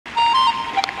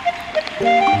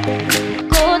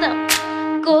Go down,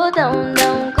 go down,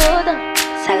 down, go down.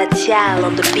 Salatiel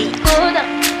on the beat. Go down,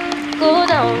 go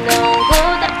down, down, go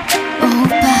down. Oh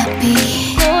papi,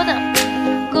 Go down,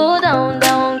 go down,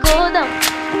 down, go down.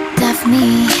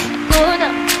 Daphne. Go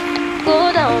down, go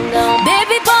down, down.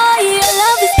 Baby boy, your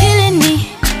love is killing me.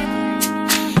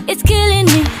 It's killing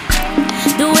me.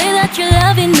 The way that you're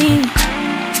loving me.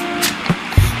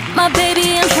 My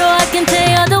baby, I'm sure I can tell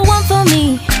you're the one for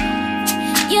me.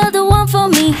 You're the one for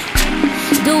me.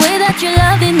 The way that you're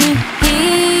loving me.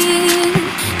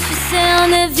 Tu sais, on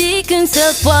ne vit qu'une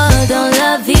seule fois dans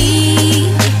la vie.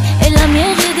 Et la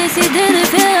mienne, j'ai décidé de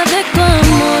faire avec toi,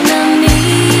 mon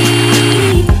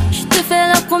ami. Je te fais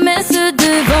la promesse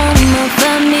devant ma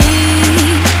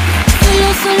famille. Que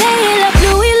le soleil et la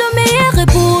pluie, le meilleur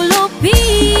est pour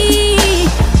l'Opie.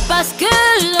 Parce que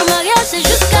le mariage, c'est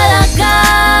jusqu'à la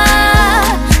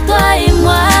gare. Toi et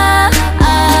moi,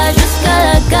 jusqu'à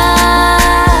la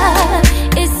gare.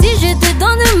 Et si je te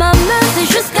donne ma main, c'est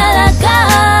jusqu'à la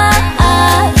gare.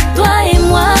 Toi et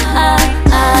moi,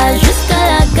 jusqu'à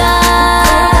la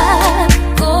gare.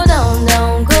 Go down,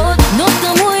 down, go down. Notre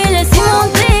amour, il est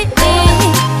cimenté,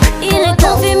 il est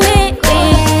confirmé,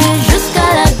 jusqu'à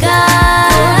la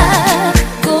gare.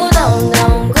 Go down,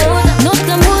 down, go down. Notre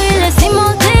amour, il est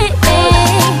cimenté,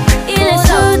 il est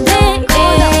soudé,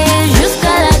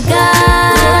 jusqu'à la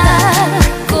gare.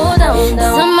 Go down,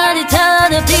 down. Somebody tell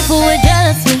other people we're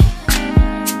jealousy.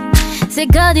 Say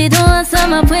God, he don't answer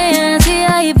my prayer and see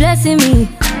how he blessing me.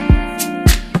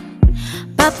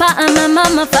 Papa and my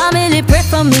mama, family pray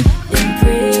for me.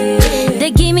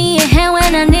 They give me a hand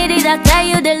when I need it. I tell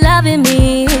you they're loving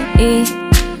me.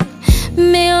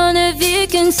 Mais on ne vit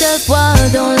qu'une seule fois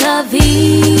dans la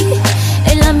vie.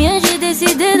 Et la mienne, j'ai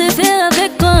décidé de faire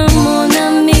avec toi, mon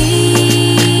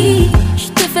ami. Je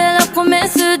te fais la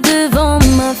promesse devant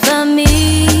ma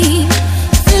famille.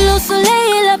 Sous le soleil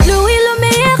et la pluie, le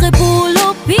meilleur est pour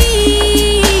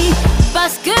l'Opie.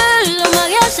 Parce que le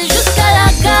mariage, c'est jusqu'à la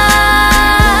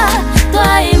gare.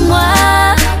 Toi et moi,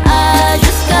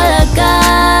 jusqu'à la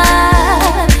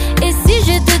gare. Et si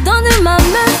je te donne ma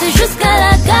main, c'est jusqu'à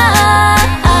la gare.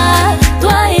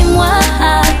 Toi et moi,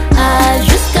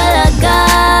 jusqu'à la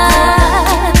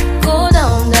gare. Go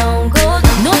down, down, go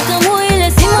down. Notre amour, il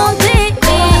est cimenté,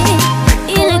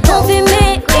 il est confirmé,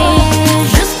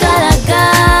 jusqu'à la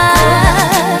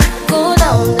gare. Go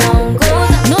down, down, go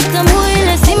down. Notre amour, il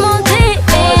est cimenté,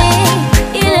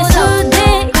 il est soudé,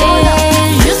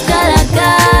 jusqu'à la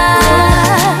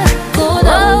gare. Go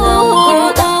down, down, go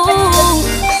down.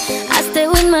 I stay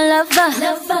with my lover,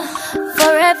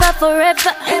 forever,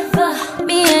 forever.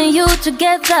 Me and you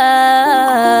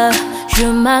together. Je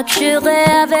marcherai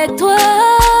avec toi.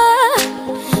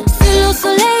 Sous le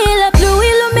soleil et la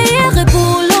pluie, le meilleur est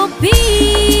pour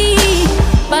l'Opie.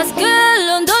 Parce que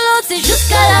l'un de l'autre, c'est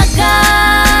jusqu'à la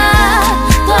gare.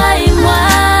 Toi et moi,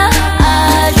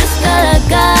 jusqu'à la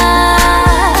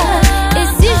gare. Et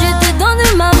si je te donne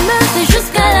ma main, c'est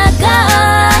jusqu'à la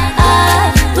gare.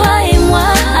 Toi et moi,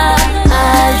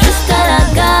 jusqu'à la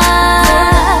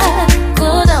gare.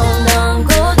 Go down, down,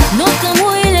 go down. Notre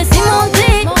amour, il est cimenté,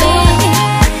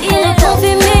 il est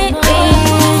confirmé,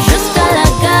 jusqu'à la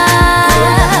gare.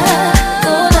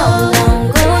 Go down, down,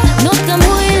 go down. Notre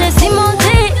amour, il est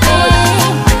cimenté,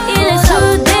 il est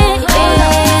soudé,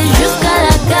 jusqu'à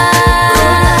la gare.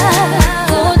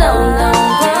 Go down, down,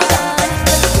 go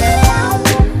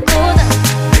down. Go down, go down,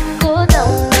 down, go down.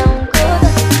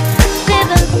 C'est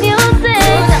the music.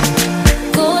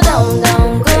 Go down, down,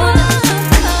 go down.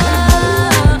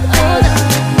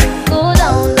 Go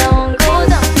down, down, go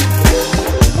down.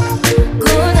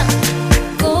 Go down,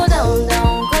 go down,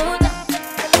 down, go down.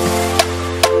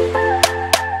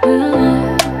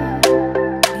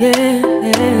 Yeah,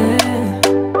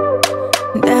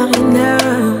 Darina.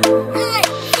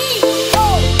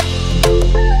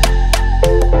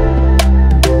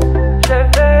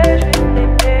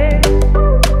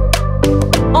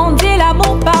 On dit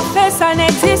l'amour parfait, ça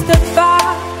n'existe pas.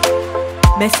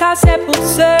 Mais ça, c'est pour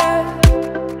ceux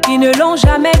qui ne l'ont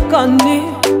jamais connu.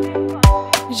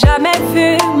 Jamais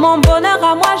vu mon bonheur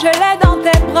à moi, je l'ai dans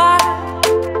tes bras.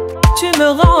 Tu me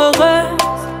rends heureuse.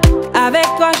 Avec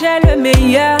toi j'ai le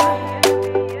meilleur.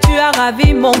 Tu as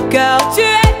ravi mon cœur. Tu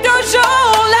es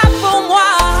toujours là pour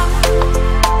moi.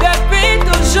 Depuis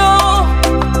toujours.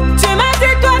 Tu m'as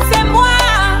dit toi c'est moi.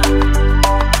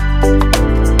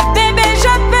 Bébé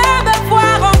je peux me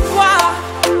voir en toi.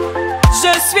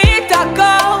 Je suis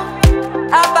d'accord.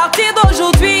 À partir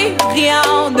d'aujourd'hui, rien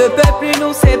ne peut plus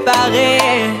nous séparer.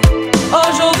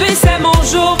 Aujourd'hui c'est mon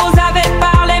jour. Vous avez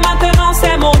parlé, maintenant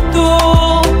c'est mon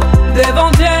tour.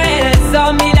 Devant Dieu et les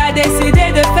hommes, il a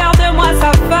décidé de faire de moi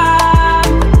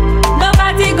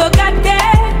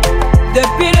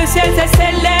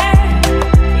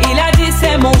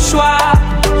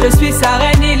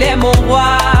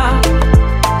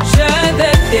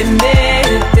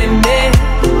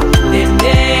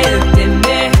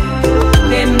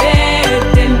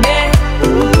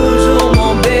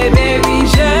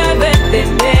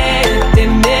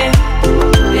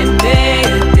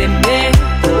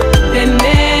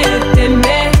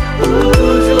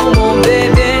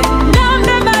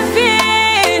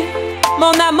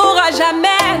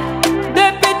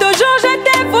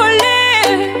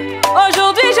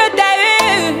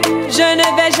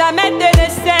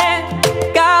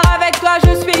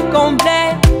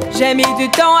J'ai mis du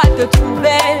temps à te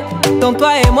trouver. Dans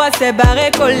toi et moi c'est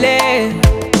barré collé.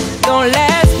 Donc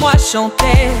laisse-moi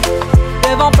chanter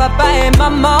devant papa et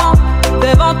maman,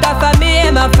 devant ta famille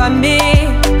et ma famille,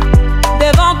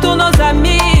 devant tous nos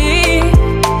amis.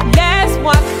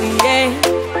 Laisse-moi crier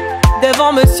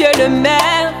devant monsieur le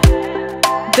maire,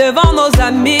 devant nos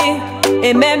amis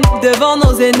et même devant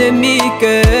nos ennemis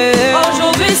que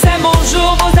aujourd'hui c'est mon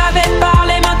jour, vous avez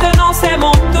parlé, maintenant c'est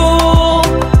mon tour.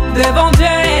 Devant Dieu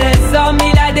et les hommes,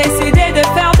 il a décidé de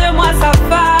faire de moi sa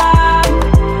femme.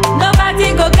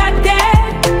 Nobody go get there.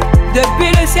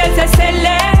 Depuis le ciel c'est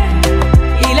scellé.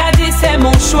 Il a dit c'est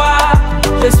mon choix.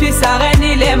 Je suis sa reine,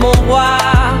 il est mon roi.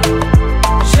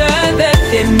 Je veux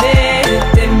t'aimer,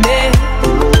 t'aimer,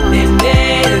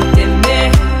 t'aimer,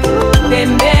 t'aimer,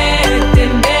 t'aimer,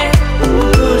 t'aimer.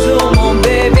 Toujours mon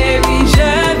bébé, oui,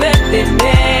 je veux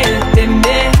t'aimer,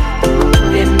 t'aimer,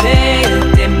 t'aimer,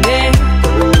 t'aimer,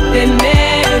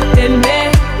 t'aimer, t'aimer.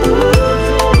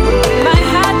 My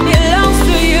heart belongs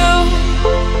to you.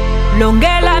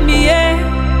 Longela mie,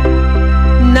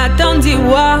 Nathan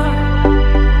Diwa.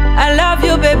 I love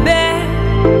you, bébé.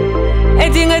 Et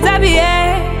dingue t'habiller,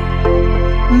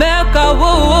 me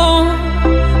kawo.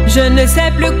 Je ne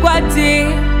sais plus quoi dire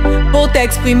pour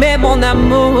t'exprimer mon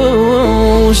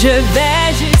amour. Je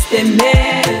vais juste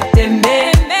t'aimer,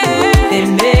 t'aimer,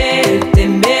 t'aimer,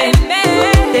 t'aimer,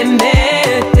 t'aimer,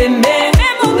 t'aimer.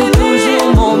 Toujours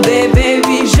mon bébé,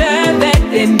 oui, je vais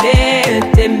t'aimer,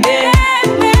 t'aimer.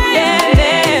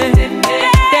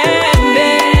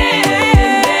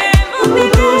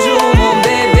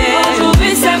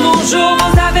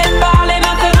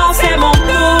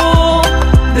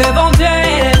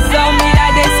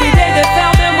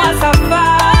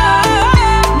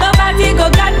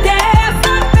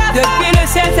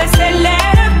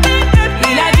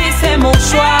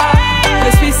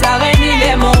 Je suis sa reine, il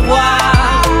est mon roi.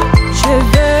 Je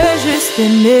veux juste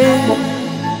aimer.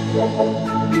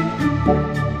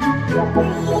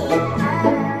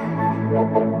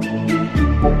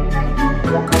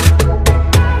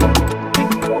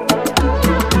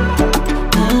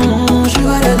 Je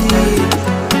vois la vie.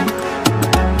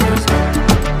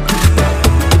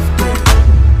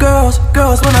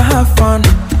 Girls wanna have fun.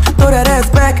 Throw that ass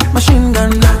back, machine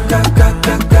gun.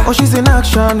 Oh, she's in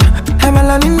action. Her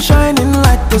melanin shining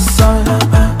like the sun.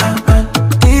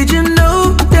 Did you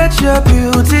know that you're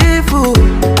beautiful?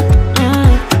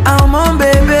 I'm on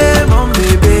baby, mon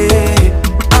baby.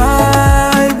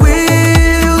 I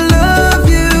will love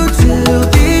you till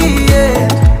the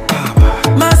end.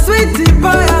 My sweetie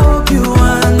pie, I hope you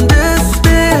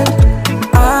understand.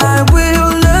 I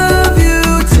will love you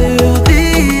till the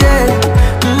end.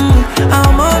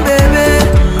 I'm on baby.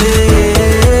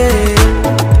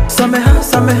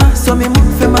 So me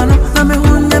move fe mano, na me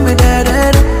hunde me de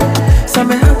de de. So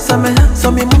me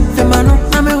move fe mano,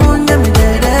 na me hunde me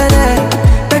de de de.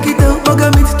 Take it up, bugger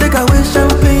me to take away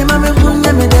champagne, na me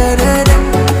hunde me de de de.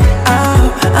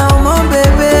 I'm mon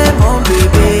baby.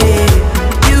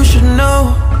 You should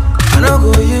know, I no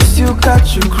go use you,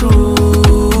 catch you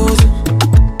cruise.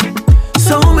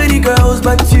 So many girls,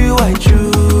 but you I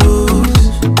choose.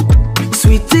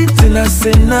 Sweet it in a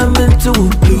cinnamon to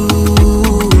blues.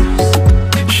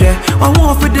 I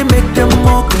want for to make them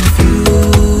more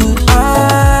confused.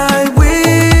 I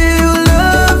will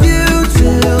love you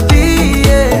till the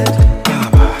end.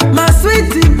 My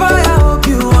sweetie pie, I hope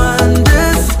you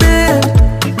understand.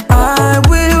 I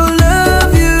will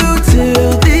love you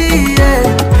till the end.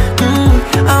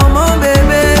 I'm on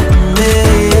baby.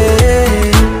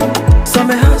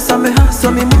 So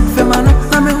me move fe mano,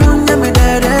 na me hunde me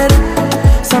de de de.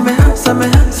 So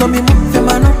me move fe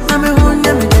mano, na me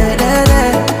hunde me de de de.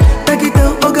 Take it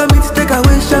up, bugger me to take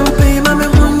away champagne.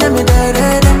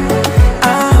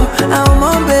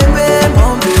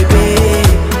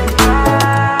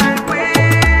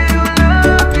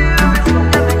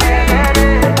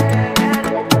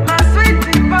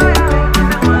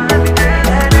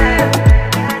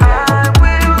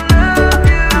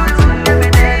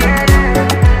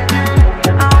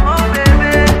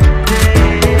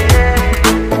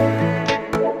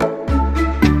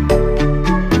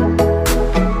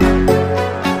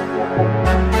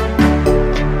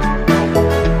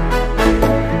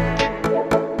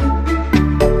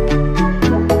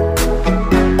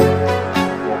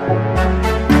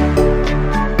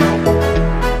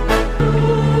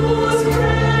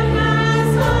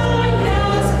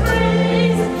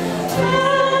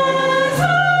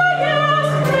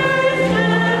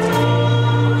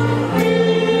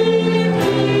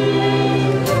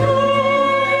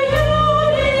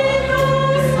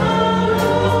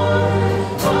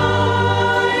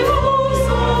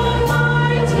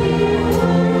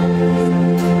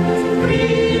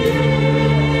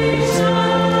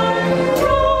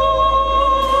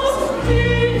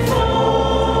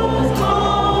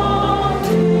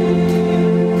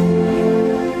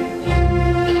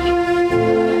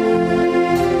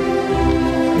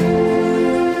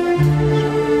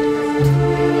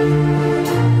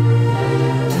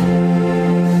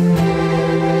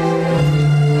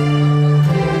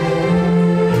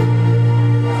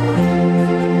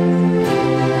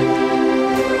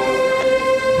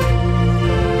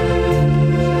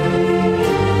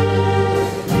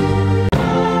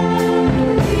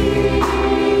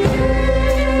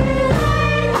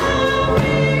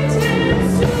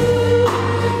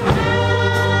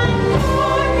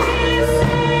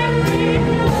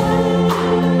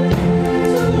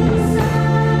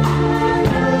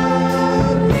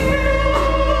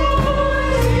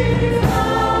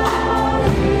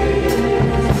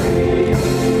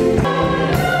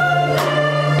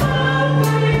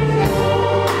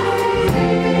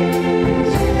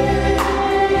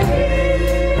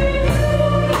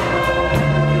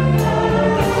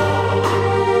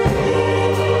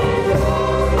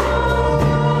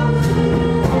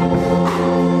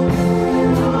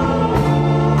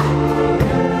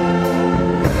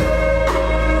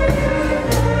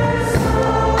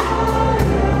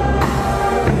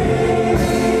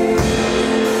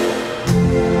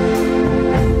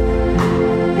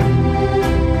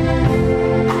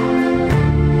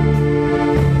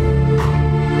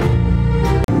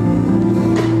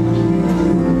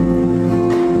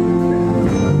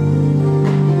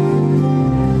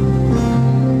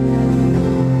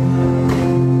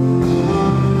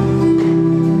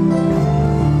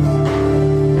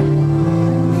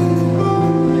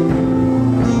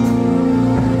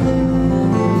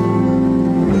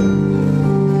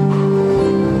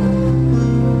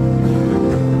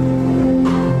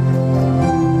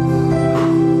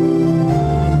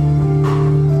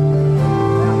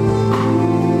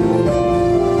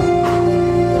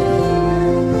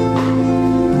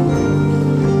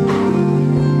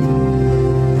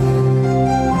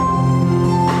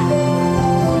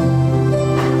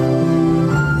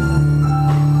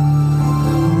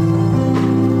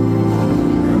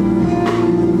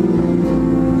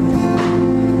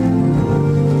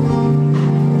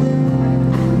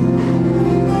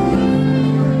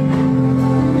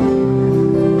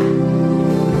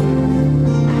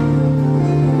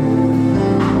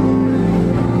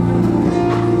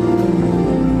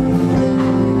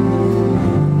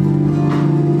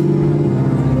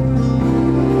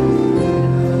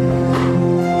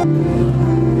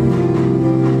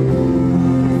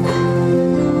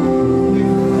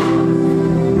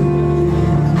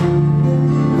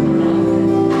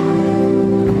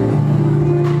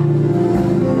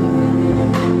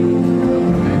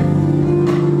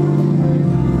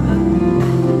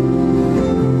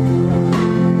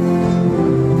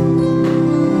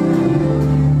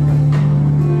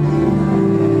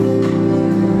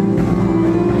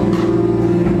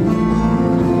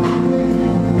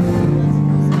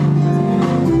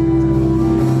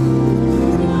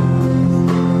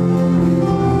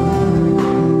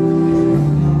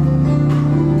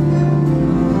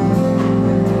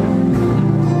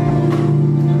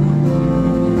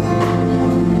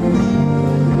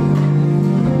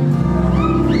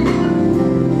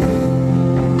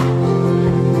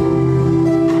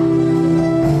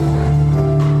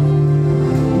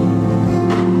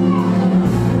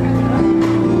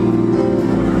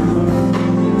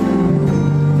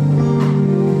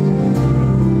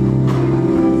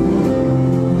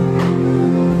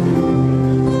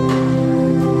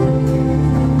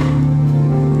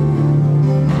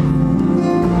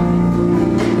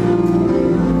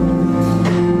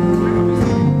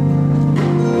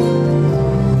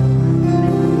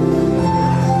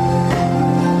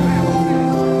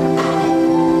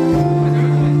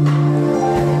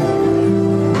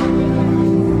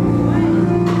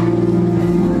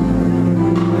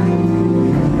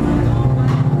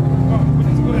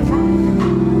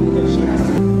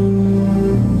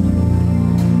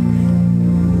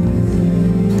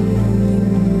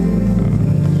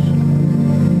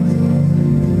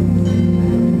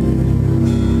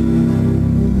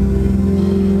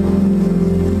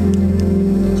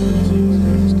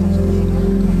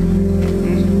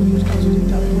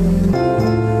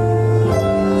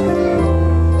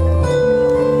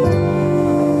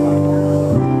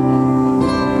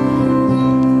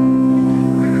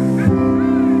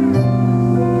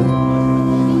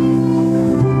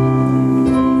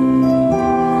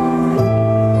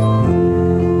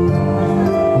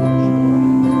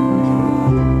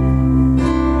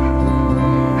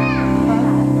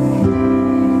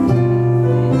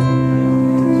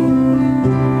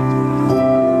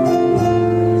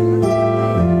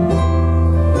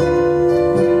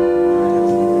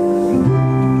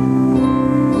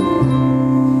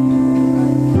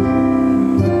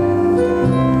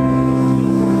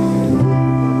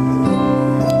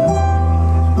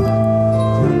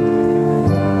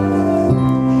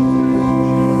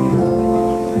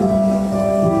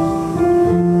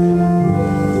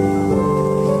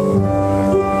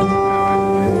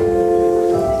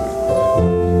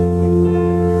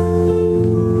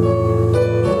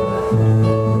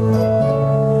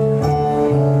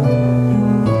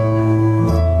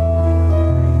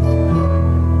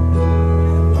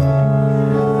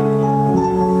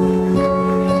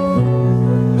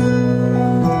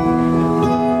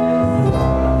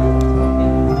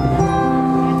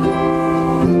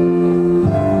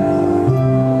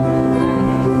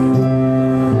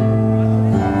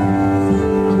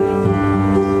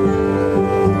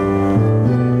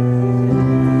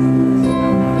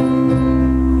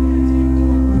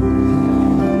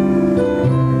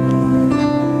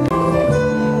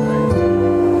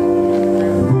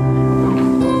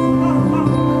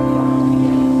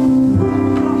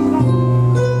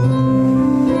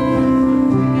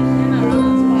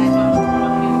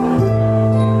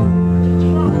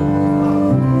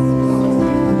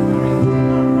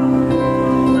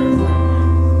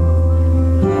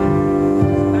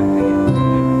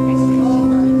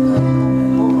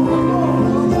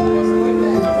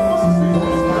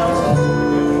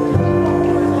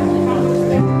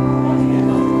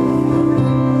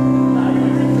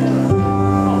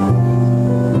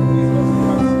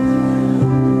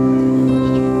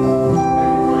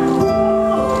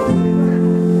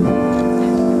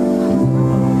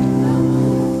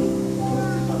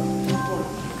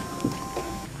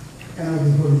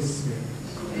 Holy Spirit.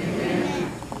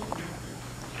 Amen.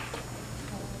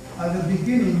 At the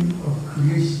beginning of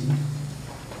creation,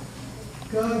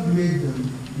 God made them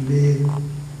male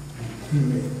and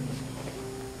female.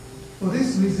 For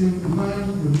this reason, man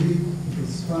will leave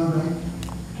his father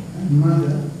and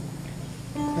mother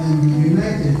and be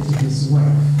united to his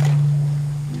wife,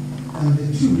 and the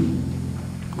two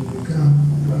will become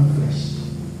one flesh.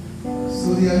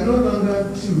 So they are no longer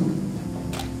two,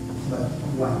 but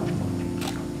one.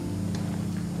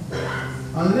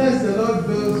 Unless the Lord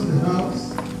builds the house,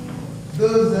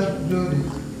 those that build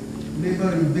it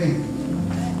labor in vain.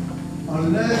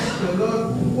 Unless the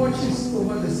Lord watches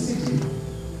over the city,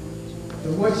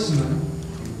 the watchman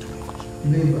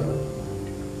labor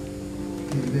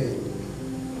in vain.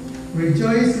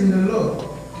 Rejoice in the Lord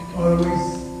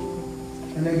always,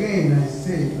 and again I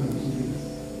say unto you,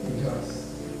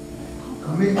 rejoice.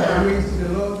 Commit your ways to the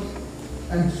Lord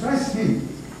and trust Him,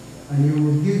 and He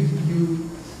will give you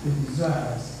the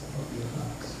desires of your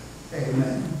heart.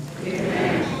 Amen.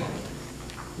 Amen.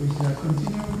 We shall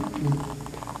continue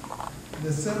with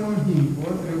the sermon hymn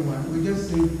 431. We just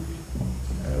sing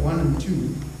 1 and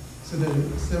 2 so that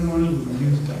the sermon will be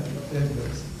used at the third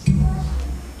verse.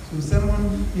 So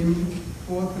sermon hymn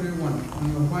 431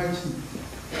 on your white sheet.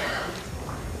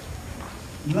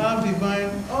 Love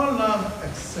divine, all love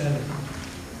excelling,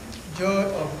 joy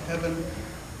of heaven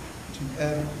to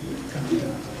earth come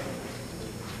down.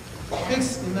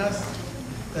 Fix in us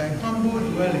thy humble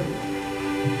dwelling,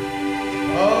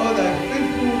 all thy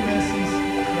faithful mercies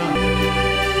grant.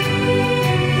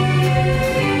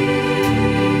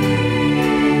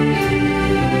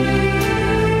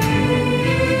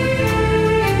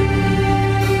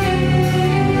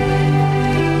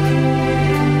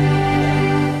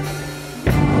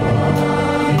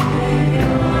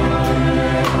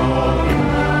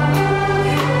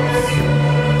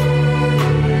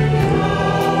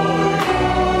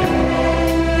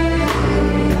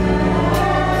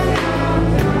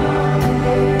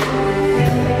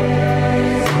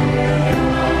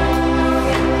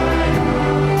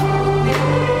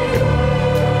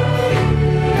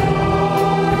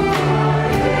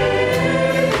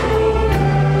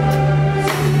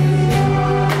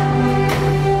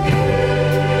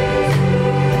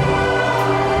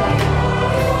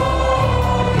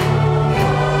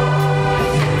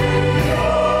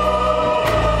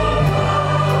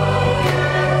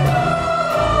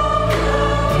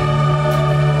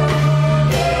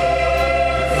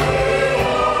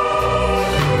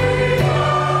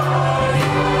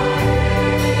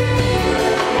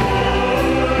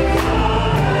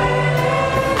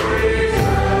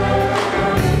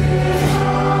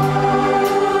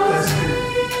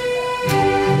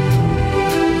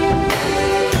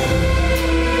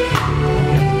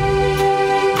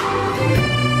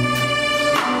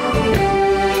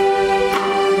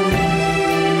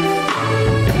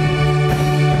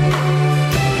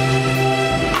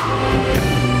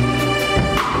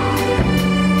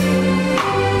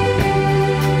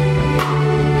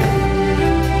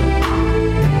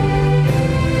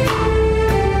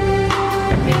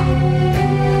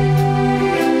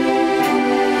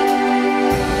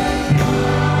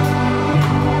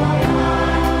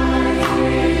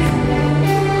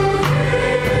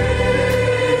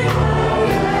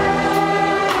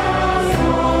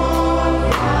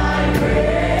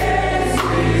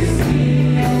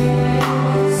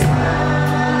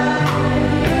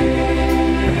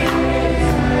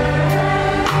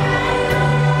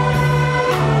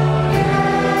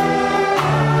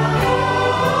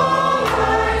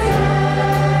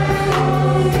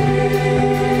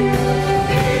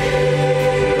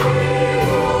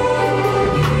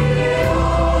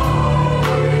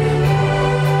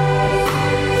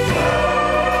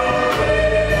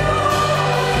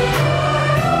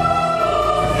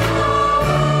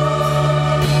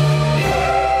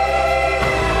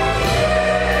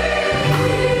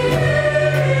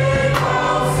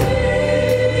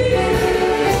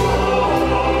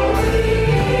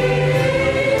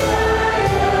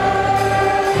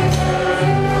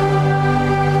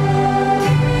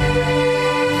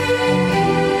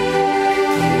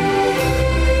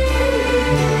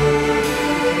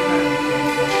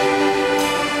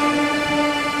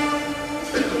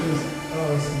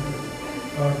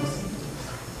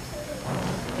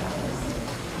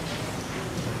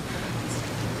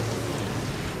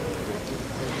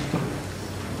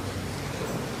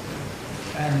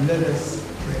 And let us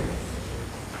pray.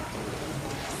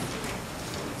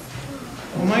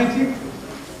 Almighty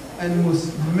and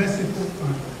most merciful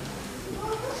Father,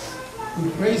 we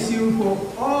praise you for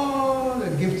all the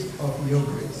gifts of your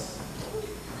grace.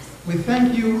 We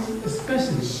thank you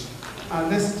especially at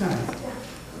this time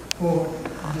for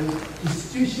the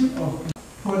institution of,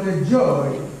 for the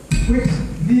joy which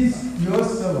these your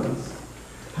servants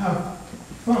have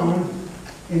found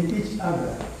in each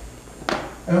other,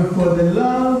 and for the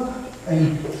love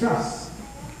and trust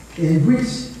in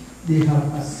which they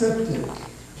have accepted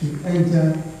to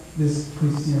enter this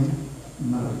Christian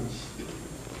marriage.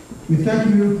 We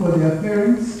thank you for their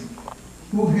parents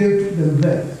who gave them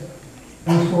birth,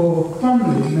 and for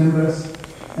family members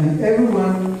and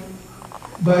everyone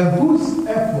by whose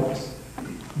efforts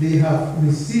they have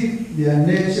received their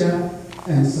nurture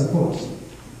and support.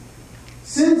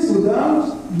 Since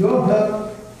without your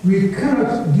help we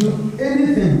cannot do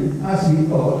anything as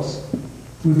we ought,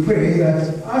 we pray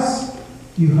that as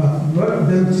you have brought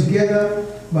them together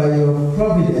by your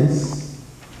providence,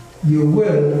 you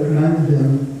will grant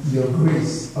them your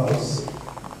grace also,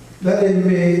 that they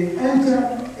may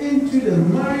enter into the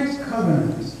marriage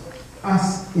covenant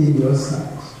as in your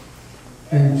sight,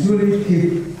 and truly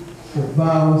keep the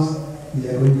vows they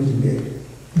are going to make.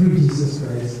 Through Jesus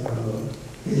Christ our Lord.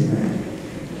 Amen.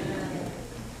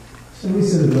 Shall we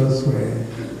say the Lord's Prayer?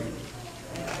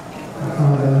 Our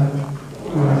Father,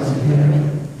 who art in heaven,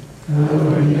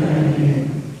 hallowed be thy name.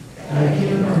 Thy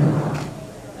kingdom come,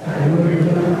 thy will be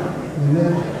done on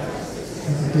earth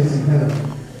as it is in heaven.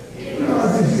 Give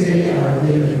us this day our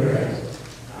daily bread,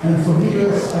 and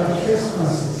forgive us our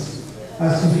trespasses,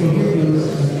 as we forgive those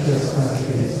who trespass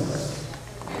against us.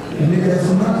 And lead us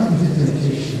not into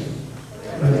temptation,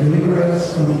 but deliver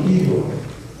us from evil.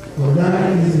 For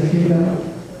thine is the kingdom,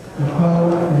 the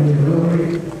power, and the glory,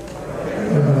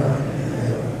 forever and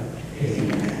ever.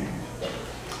 Amen.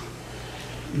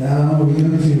 Now we're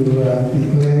going to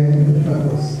declare the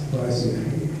purpose for us here.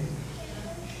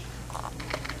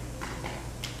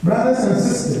 Brothers and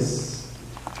sisters,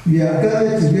 we are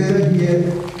gathered together here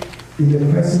in the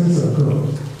presence of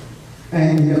God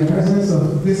and in the presence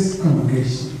of this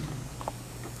congregation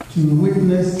to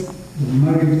witness the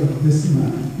marriage of this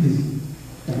man. Please,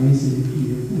 can we see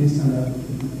you? Please stand up.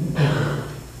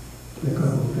 The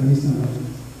couple, can you stand up?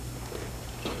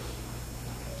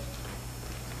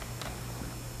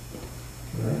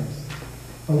 Right.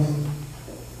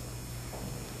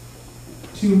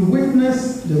 To witness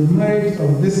the marriage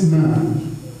of this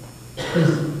man.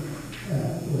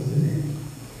 What's the name?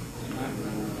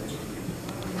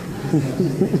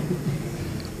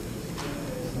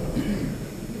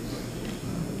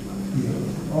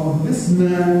 Of this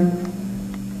man,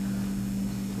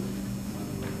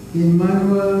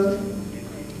 Emmanuel,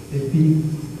 Epie,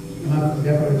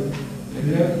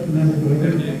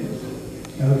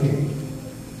 okay.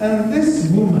 And this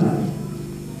woman,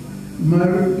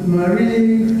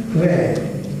 Marieclaire,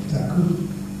 Taku,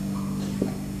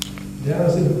 that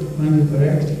was it,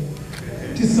 correct?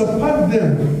 To support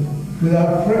them with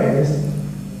our prayers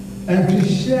and to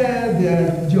share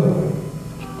their joy.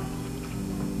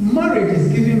 Marriage is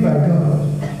given by God.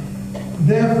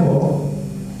 Therefore,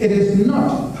 it is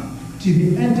not to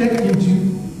be entered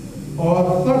into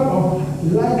or thought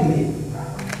of lightly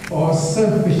or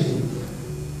selfishly,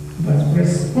 but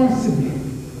responsibly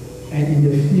and in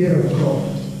the fear of God.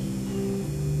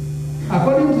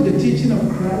 According to the teaching of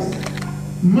Christ,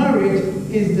 marriage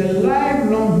is the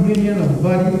lifelong union of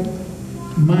body,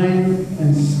 mind,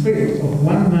 and spirit of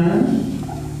one man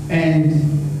and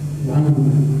one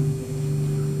woman.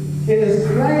 It is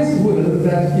Christ's will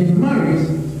that in marriage,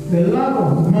 the love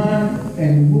of man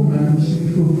and woman should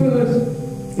be fulfilled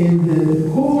in the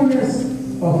wholeness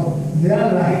of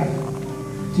their life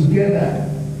together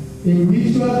in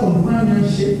mutual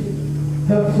companionship,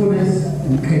 helpfulness,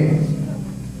 and care.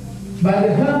 By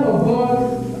the help of God,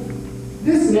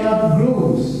 this love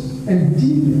grows and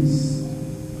deepens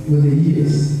with the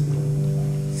years.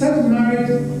 Such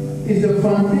marriage is the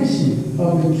foundation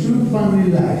of the true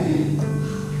family life.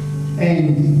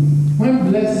 And when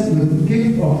blessed with the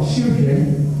gift of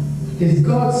children, is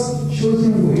God's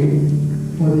chosen way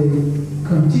for the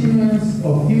continuance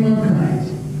of humankind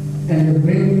and the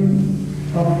bringing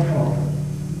up of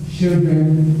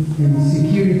children in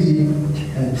security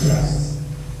and trust.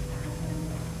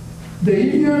 The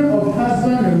union of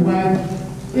husband and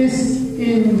wife is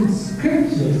in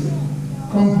scriptures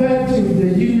compared to the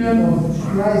union of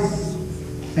Christ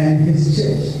and his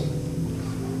church.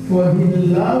 For he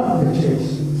loved the church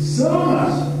so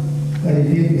much that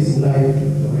he gave his life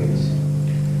for it.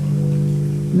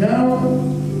 Now,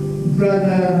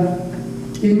 Brother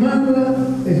Emmanuel,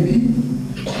 Epie,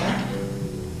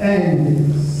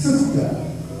 and Sister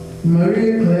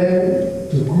Marieclaire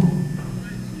Taku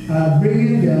are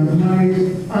bringing their marriage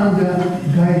under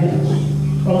guidance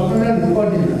of under the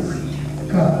ordinance,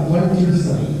 Cap 1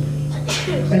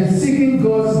 and seeking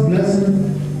God's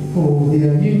blessing for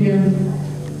their union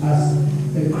as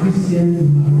a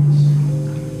Christian marriage.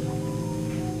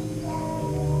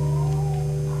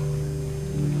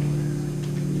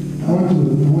 I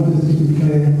want us to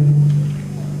declare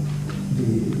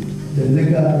the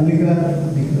legal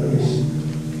declaration.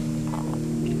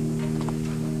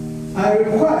 I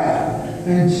require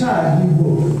and charge you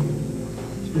both,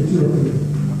 the two of you,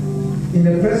 in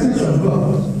the presence of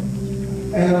God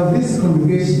and of this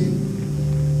congregation,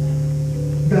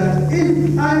 that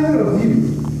if either of you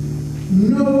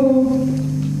know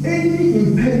any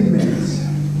impediment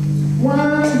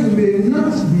why you may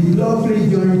not be lawfully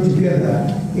joined together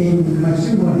in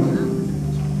matrimony,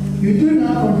 you do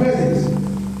not confess it,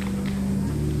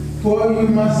 for you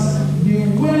must be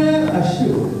well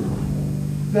assured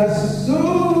that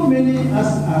so many as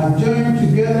are joined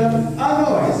together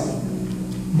otherwise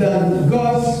than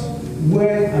God's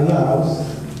word allows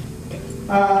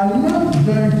are not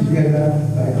joined together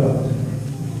by God.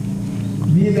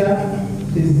 Neither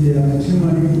is their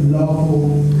matrimony lawful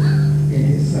in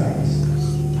His sight.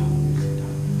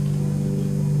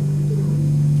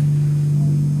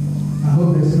 I hope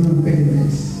there's no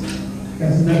impediments.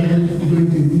 That's not going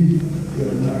to be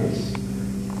your marriage.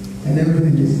 And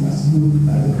everything is as smooth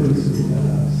as the Holy Spirit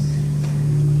allows.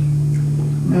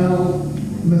 Now,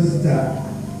 Mr.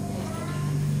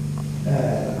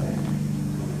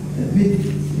 Epie,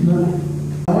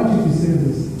 I want you to say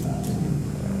this after me.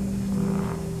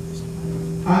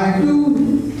 I do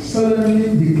solemnly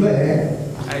declare.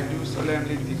 I do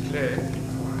solemnly declare.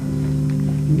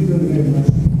 You don't get much.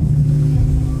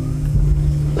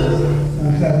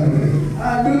 I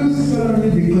do solemnly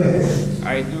declare.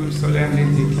 I do solemnly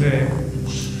declare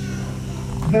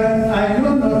that I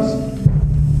know not.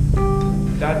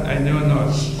 That I know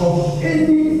not of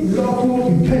any lawful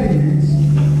impediment.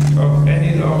 Of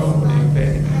any lawful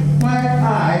impediment. Why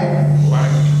I.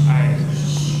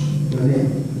 Your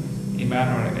name.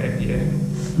 Emmanuel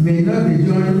Epie. May not be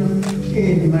joined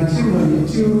in matrimony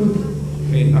to.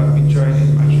 May not be joined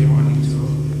in matrimony to.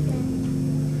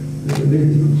 The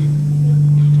lady.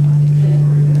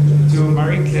 To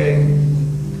Marieclaire.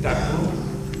 Taku.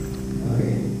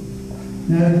 Okay.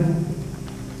 Now,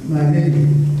 my lady,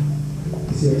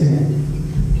 it's your turn.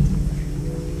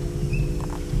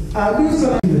 I'll do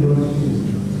something the Lord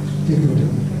take over.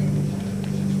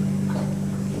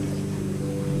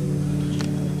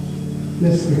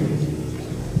 Let's pray.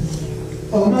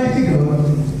 Almighty God,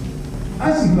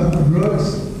 as you have brought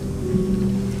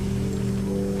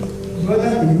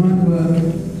Brother Emmanuel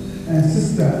and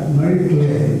Sister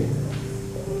Marieclaire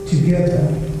together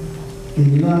in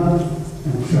love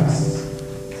and trust,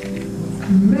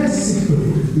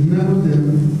 mercifully enable them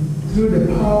through the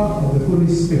power of the Holy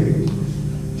Spirit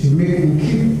to make and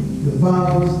keep the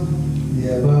vows they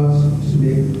are about to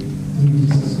make through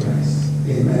Jesus Christ.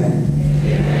 Amen.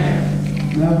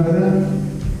 Amen. Now, brother,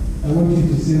 I want you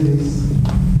to say this.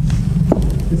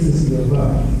 This is your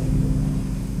vow.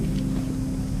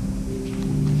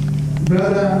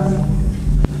 Brother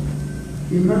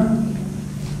Emma,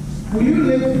 will you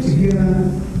live together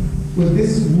with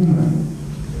this woman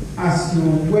as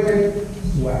your wedded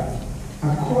wife,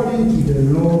 according to the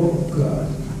law of God,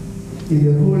 in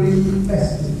the holy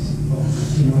estate of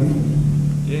matrimony?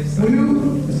 Yes, sir. Will you,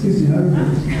 excuse me,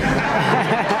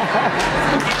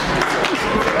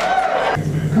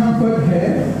 comfort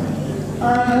her,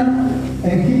 honor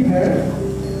and keep her,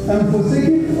 and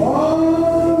forsaking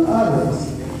all others,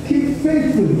 keep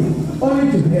faithfully only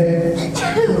to her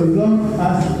so long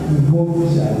as we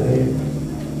both shall live.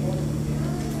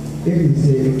 If you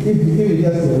say, if you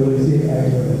just say, I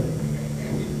will.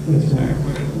 Let's go.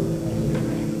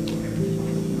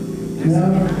 Now,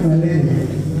 my lady,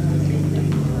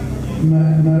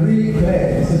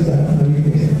 Marieclaire, Sister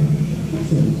Marieclaire,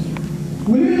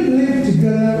 will you live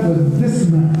together with this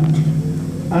man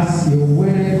as your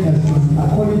wedded husband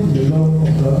according to the law of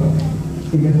God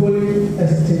in the holy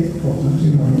estate of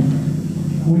matrimony?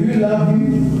 Will you love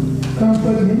him,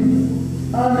 comfort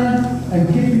him, honor and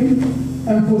keep him,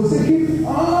 and forsaking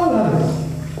all others,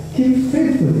 keep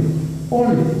faithfully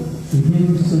only to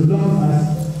him so long as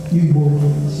you both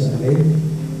shall live?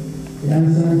 The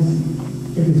answer is,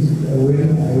 if it is a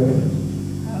will, I will.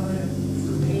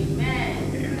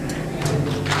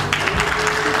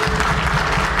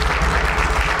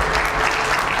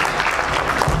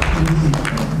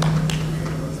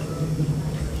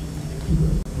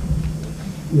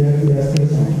 Yes, yes.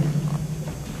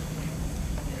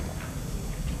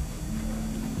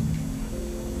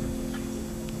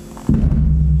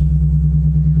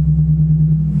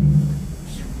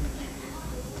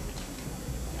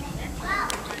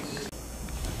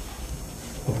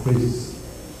 of praises.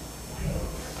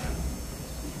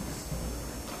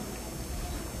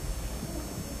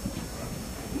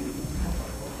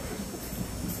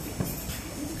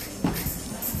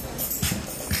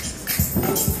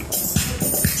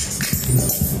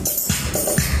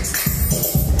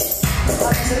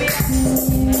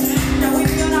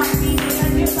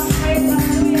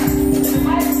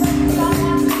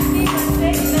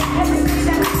 Everything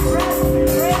that is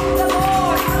breath, praise the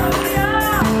Lord.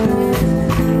 Hallelujah.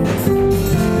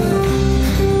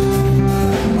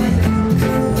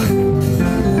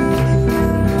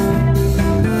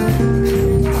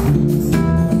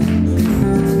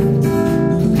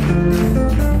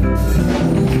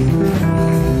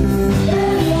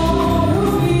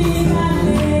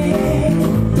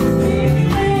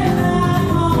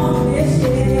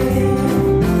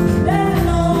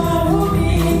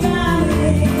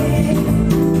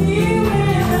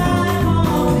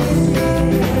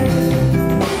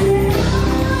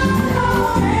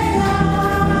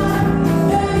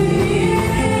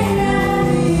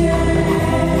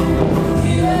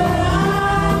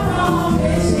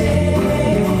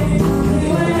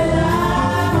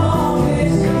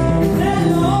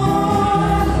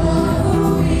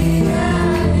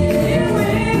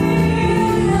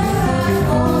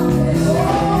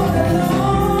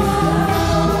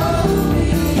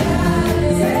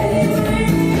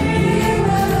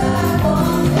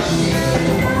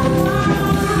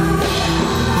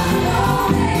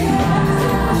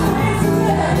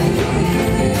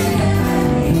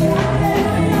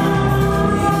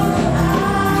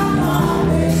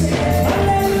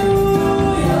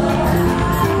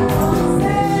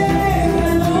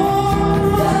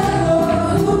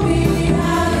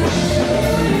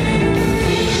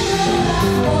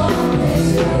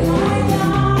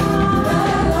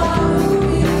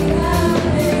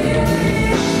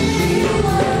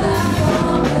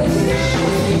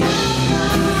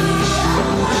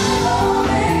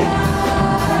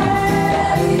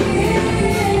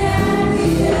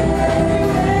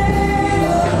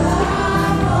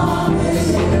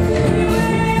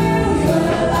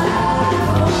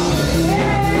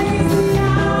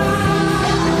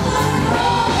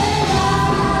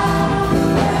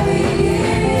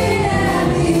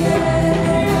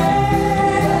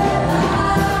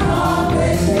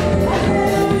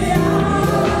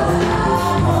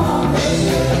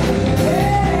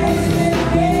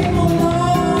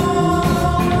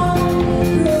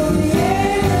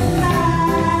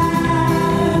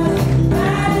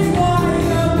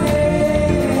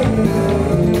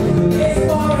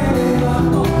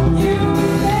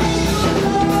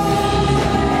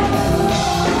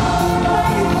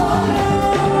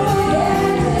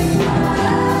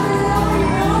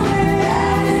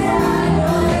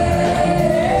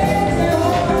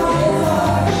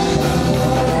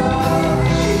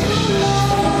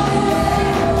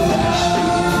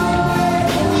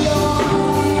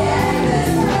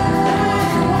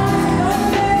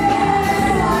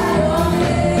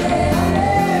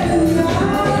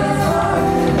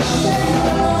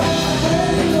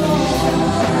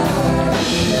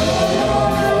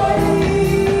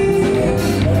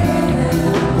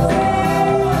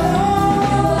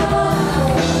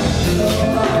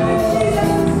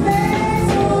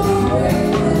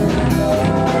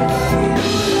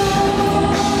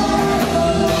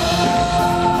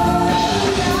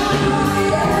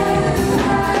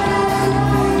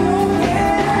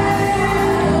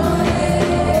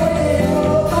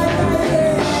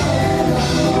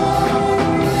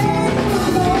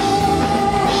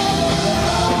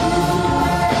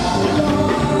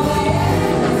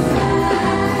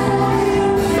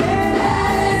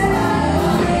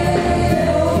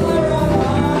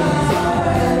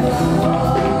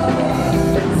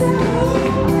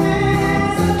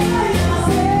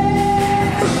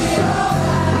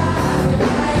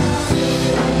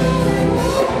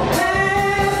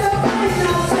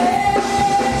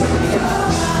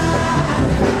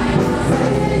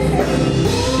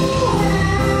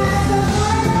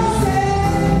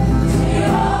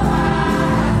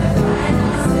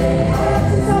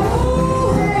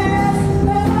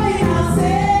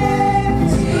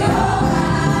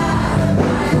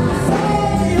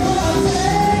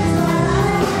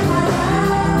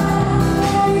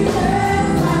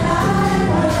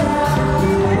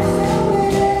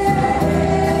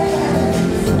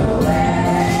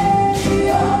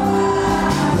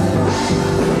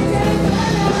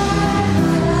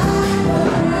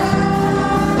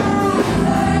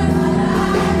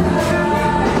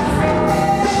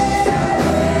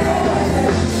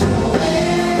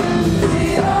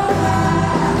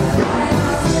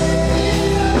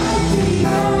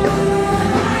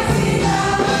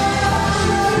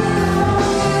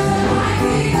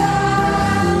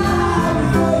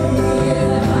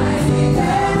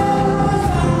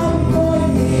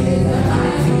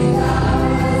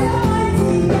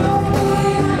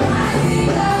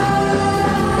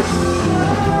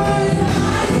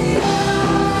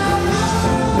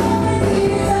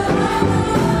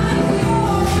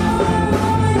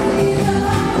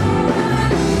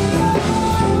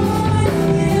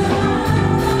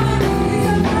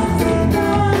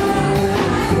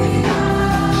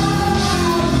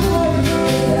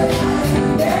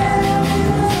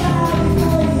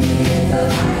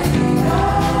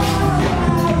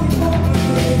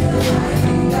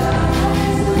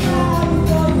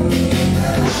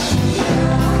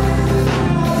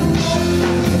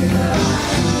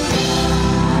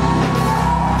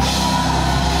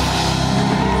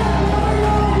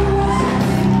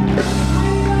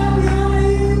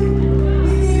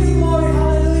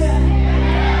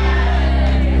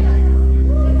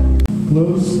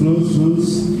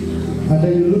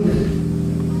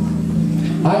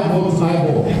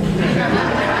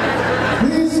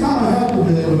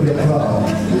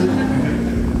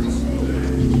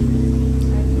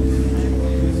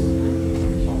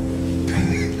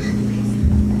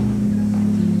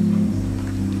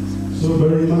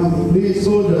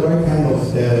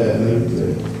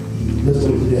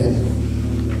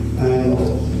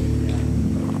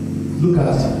 look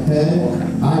at her,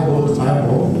 eyeball to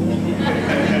eyeball,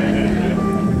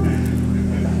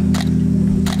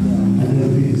 and then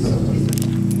read this after.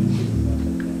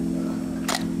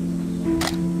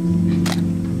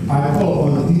 I call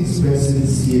on these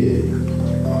persons here.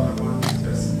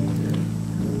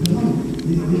 No,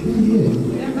 they can't hear.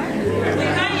 We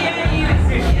can't hear you.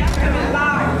 You have to be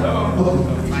loud.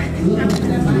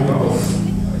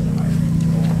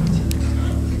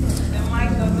 The mic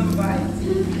doesn't bite.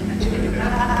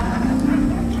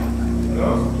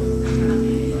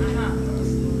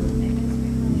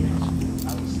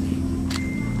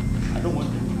 I don't want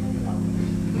to.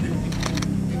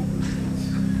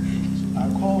 I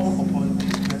call upon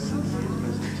this person here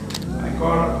present. I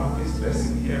call upon this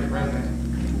person here present.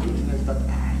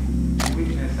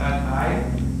 Witness that I,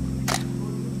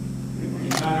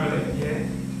 Emmanuel Epie,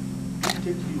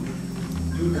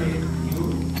 do take you,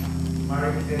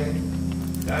 Marieclaire,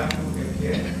 Taku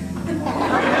Epie.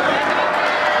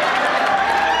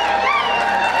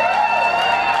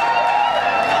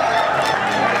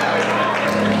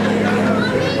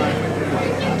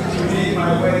 To be my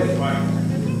wedded wife.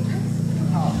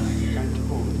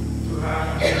 To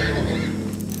have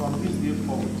From this day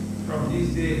forward. from this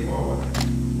day forward.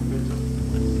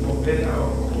 For better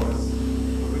or for worse.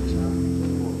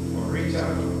 For richer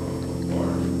or for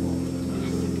poorer.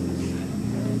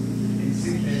 In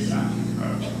sickness and in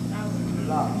health.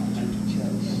 Love and to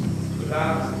cherish. To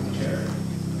love and to cherish.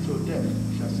 So death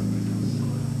shall separate us.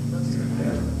 Till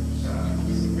death shall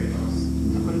separate us.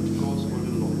 According to God's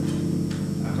holy law.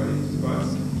 According to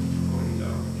God's holy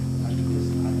law. And to this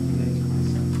I pledge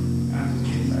myself. And to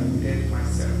this I pledge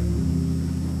myself.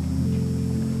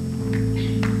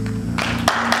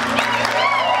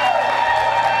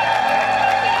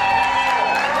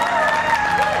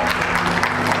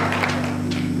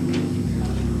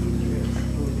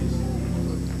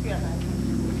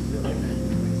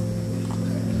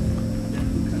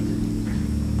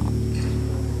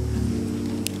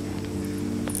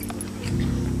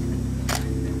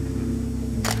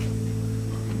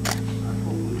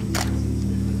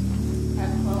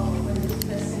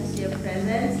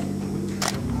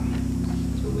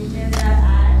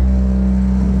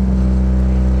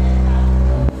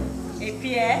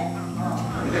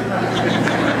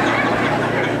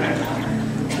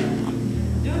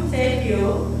 Do take you,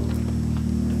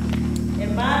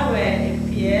 Emmanuel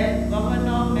Epie,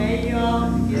 Governor, Mayor,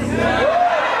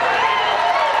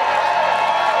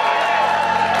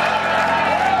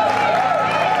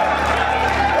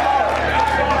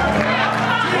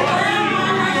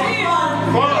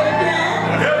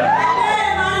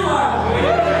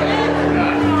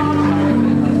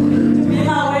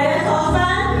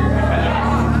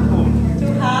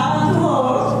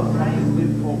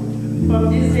 from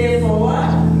this day forward,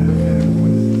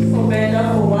 for better,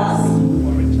 for worse,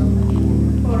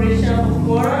 for richer, for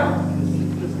poorer,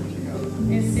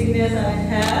 in sickness and in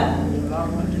health,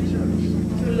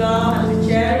 to love and to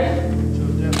cherish,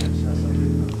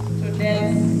 to death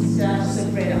shall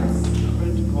separate us.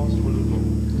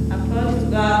 According to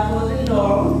God's holy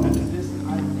law,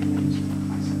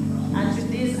 and to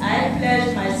this I pledge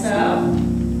myself,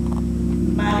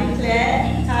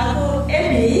 Marieclaire, Taku,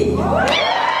 Epie.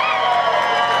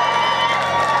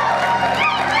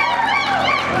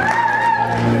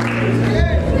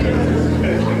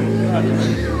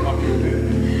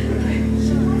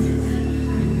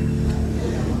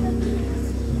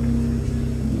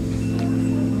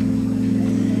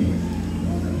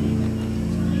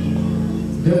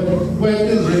 The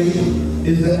wedding ring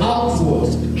is the outward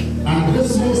and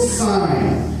visible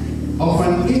sign of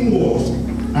an inward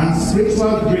and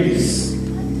spiritual grace,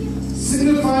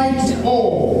 signifying to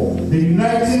all the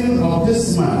uniting of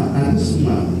this man and this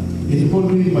woman in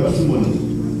holy matrimony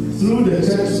through the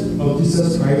Church of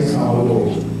Jesus Christ our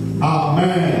Lord.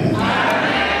 Amen. Amen.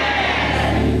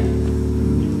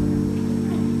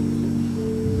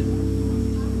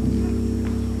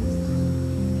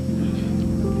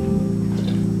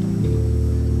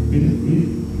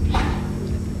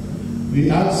 We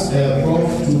ask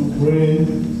Prof to pray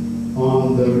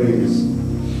on the rings.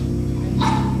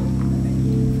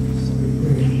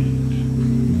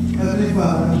 Heavenly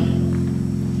Father,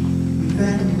 we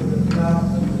thank you for the blood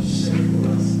that was shed for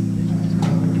us at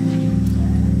Calvary.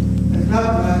 The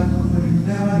blood will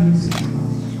never lose its power.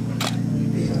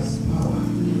 It has power.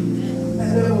 And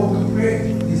therefore we pray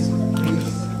this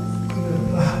grace through the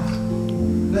blood.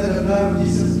 Let the blood of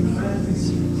Jesus cleanse these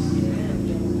wounds.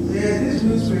 Yes, these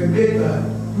wounds were made by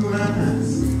human hands.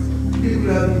 People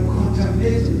have been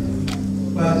contaminated,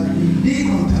 but we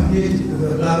decontaminated with the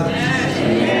blood of Jesus.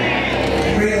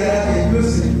 Pray that the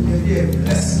using can be a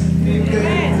blessing.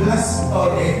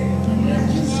 Okay.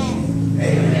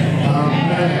 Amen.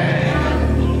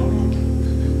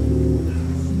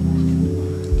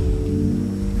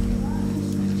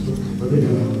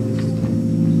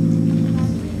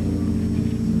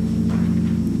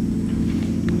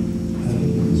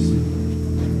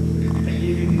 I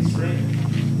give you this ring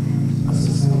as a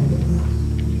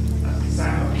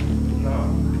sign of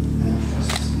love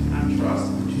and trust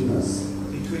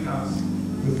between us.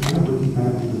 With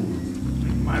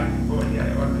my body, I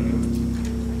honor you.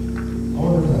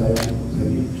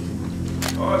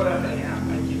 All that I am,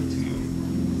 I give to you.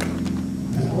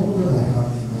 And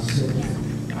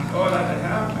all that I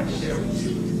have, I share with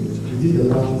you. In the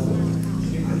love of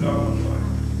God.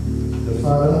 The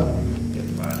Father,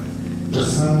 the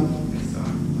Son,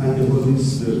 and the Holy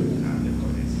Spirit.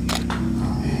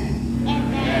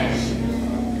 Amen.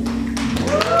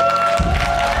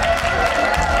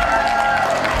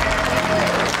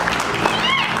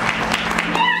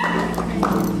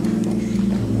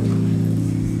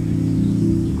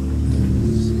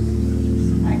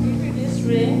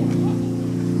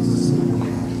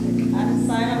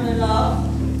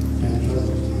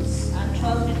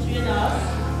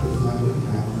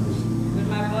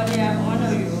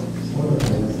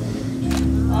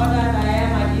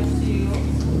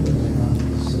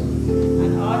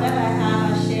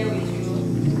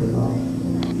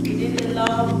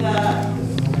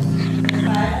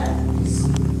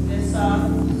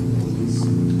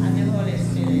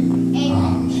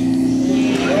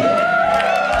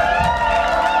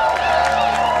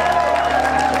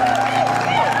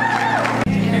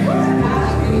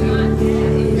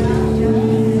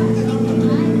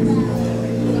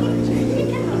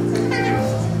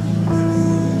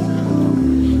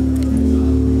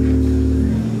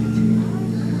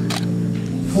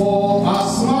 For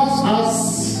as much as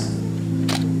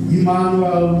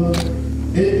Emmanuel,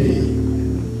 Epie,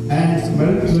 and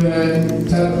Marieclaire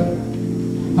Taku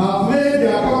have made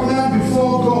their covenant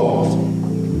before God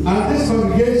and this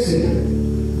congregation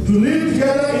to live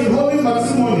together in holy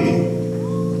matrimony,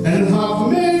 and have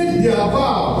made their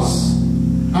vows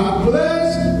and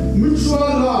pledged mutual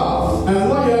love and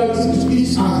loyalty to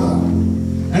each other,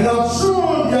 and have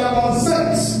shown their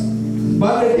consent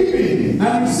by the giving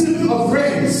and receiving of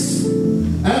rings,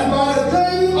 and by the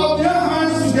joining of their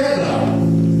hands together,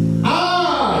 I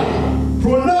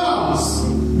pronounce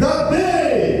that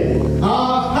they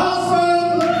are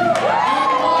husband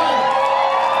and wife.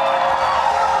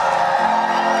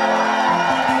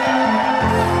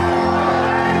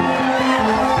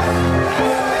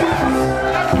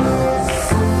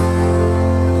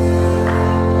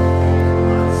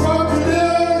 From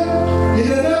today, in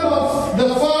the name of the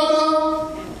Father,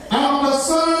 and of the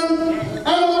Son, and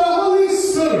of the Holy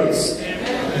Spirit,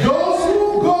 those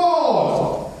who God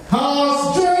has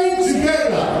joined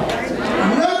together,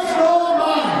 let no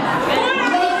man,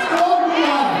 let no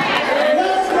woman,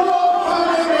 let no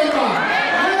family member,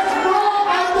 let no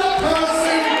other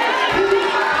person put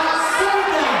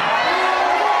asunder.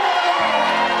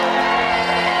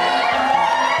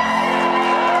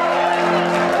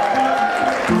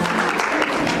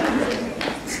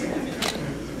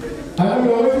 I know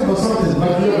you're waiting for something,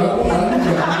 but you're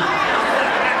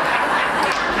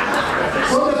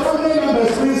So the family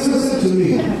members, please listen to me.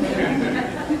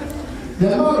 The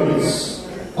marriage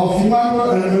of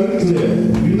Emmanuel and Marieclaire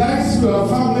unites your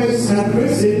families and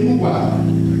creates a new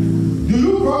one. Do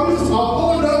you promise to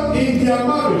uphold them in their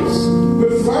marriage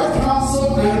with right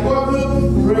counsel and godly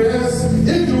prayers?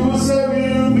 If you will say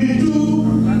we do.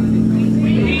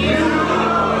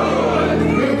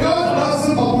 With God's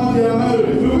blessing upon their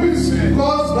marriage. We wish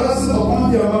God's blessing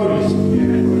upon their marriage.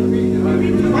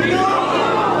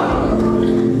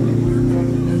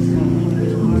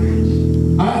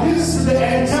 And this is the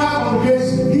entire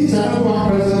congregation, each and every one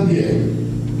present here.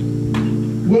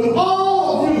 Will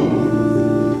all of you,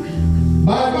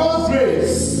 by God's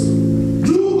grace,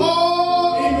 do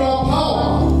all in your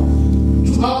power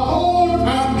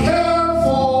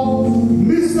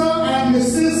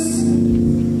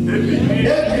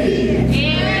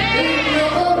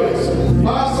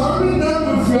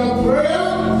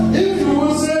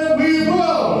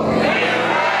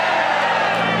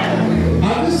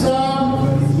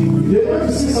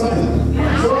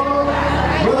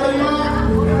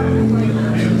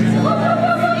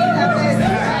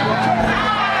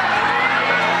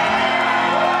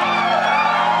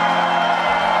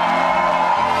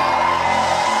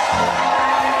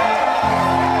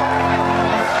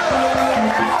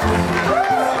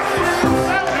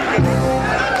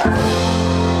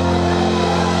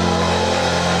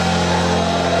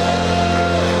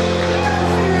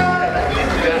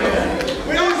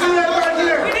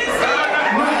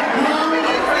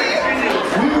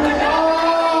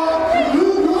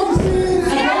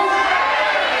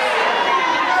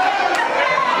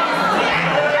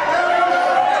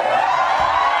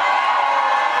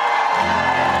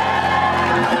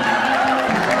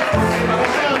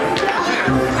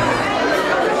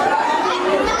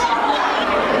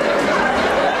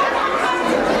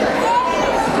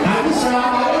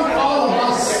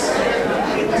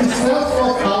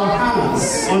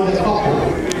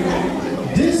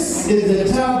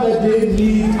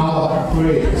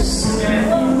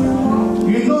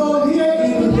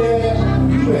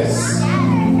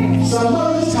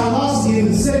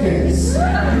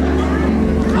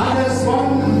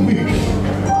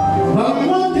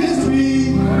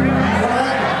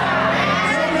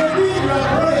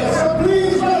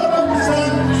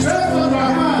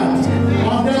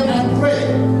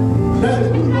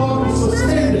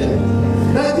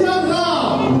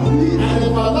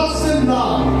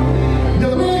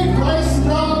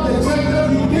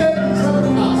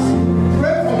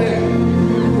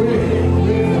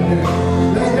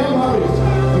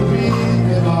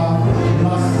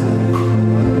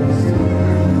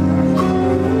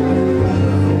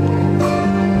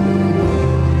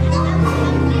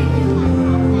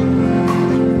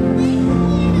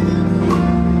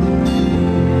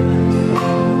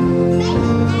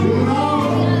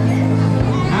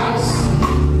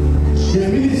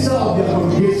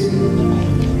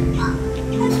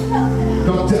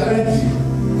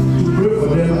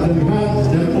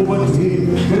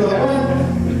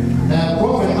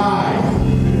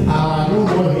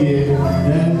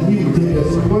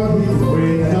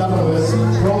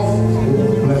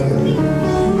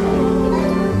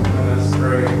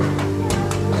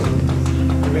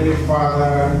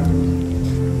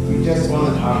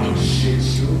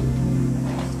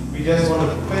We just want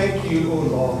to thank you, O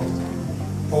Lord,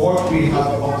 for what we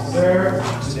have observed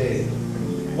today,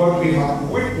 what we have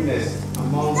witnessed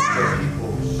amongst the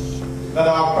people. That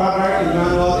our brother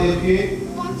Emmanuel Epie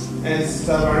and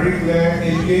Sister Marieclaire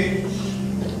Epie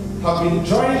have been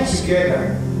joined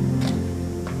together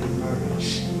in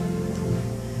marriage.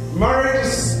 Marriage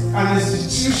is an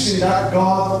institution that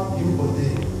God you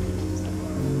ordained.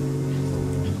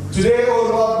 Today, O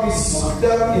Lord, we soak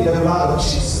them in the blood of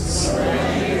Jesus.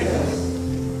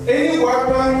 Any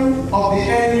weapon of the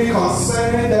enemy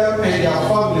concerning them and their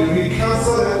family, we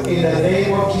cancel them in the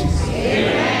name of Jesus.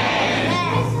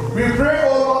 Amen. We pray,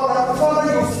 O Lord, that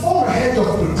Father, you form a hedge of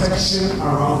protection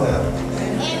around them.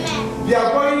 Amen. They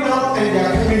are going out and they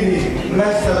are coming in.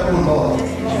 Bless them, O Lord.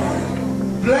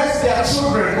 Bless their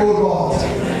children, O Lord.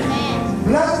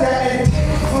 Bless their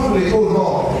entire family, O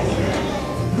Lord.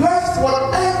 Bless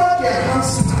whatever their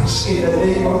hands touch in the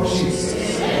name of Jesus.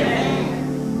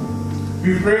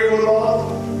 We pray, O Lord,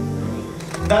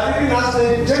 that even as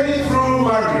they journey through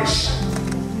marriage,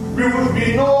 we will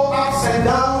be no ups and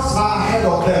downs ahead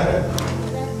of them.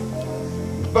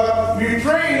 But we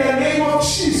pray in the name of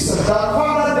Jesus that,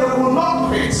 Father, they will not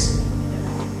quit.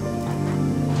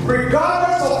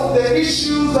 Regardless of the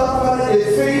issues that, Father, they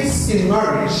face in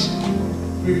marriage,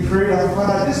 we pray that,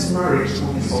 Father, this marriage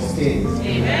will be sustained.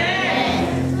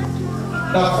 Amen.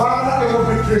 That, Father, it will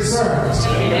be preserved.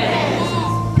 Amen.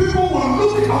 People will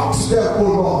look up to them, O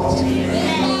Lord,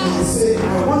 and say, I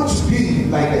want to be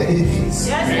like the Epies.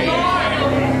 Yes,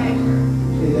 Lord.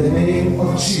 In the name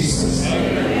of Jesus, we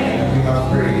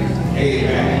have prayed.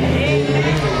 Amen.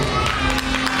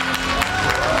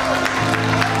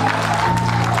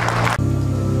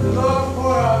 The Lord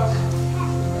pour out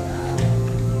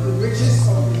the riches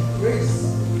of His grace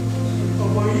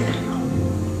upon you,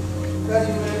 that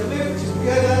you may live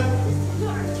together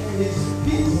in His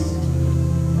peace.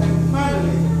 And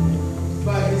finally,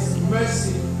 by His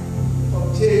mercy,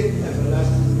 obtain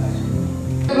everlasting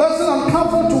life. Blessing and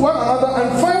comfort to one another and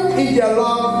find in their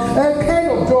love a kind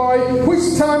of joy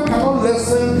which time cannot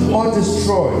lessen or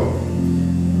destroy.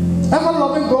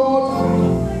 Ever-loving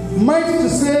God, mighty to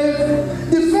save,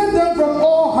 defend them from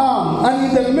all harm,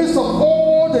 and in the midst of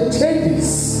all the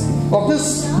changes of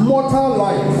this mortal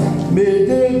life, may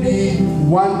they be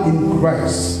one in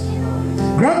Christ.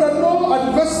 Grant that no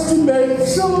adversity may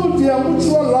chill their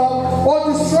mutual love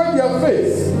or destroy their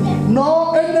faith,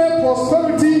 nor any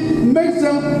prosperity makes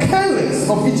them careless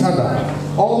of each other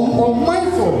or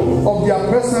mindful of their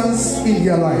presence in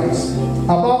their lives.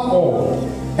 Above all,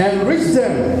 enrich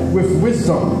them with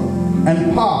wisdom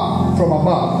and power from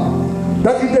above,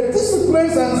 that in the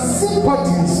disciplines and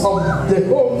sympathies of the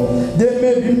home they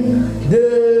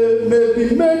may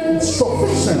be made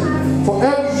sufficient for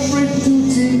every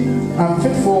duty and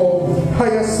fit for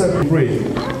higher service. Pray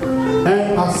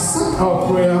and accept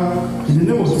our prayer in the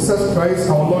name of Jesus Christ,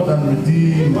 our Lord and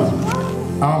Redeemer.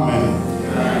 Amen.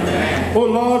 Amen. Oh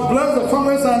Lord, bless the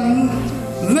families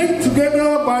and link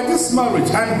together by this marriage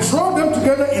and draw them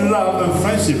together in love and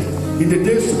friendship in the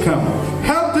days to come.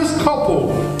 Help this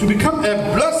couple to become a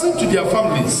blessing to their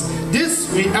families.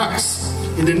 This we ask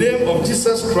in the name of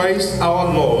Jesus Christ,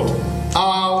 our Lord.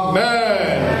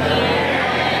 Amen.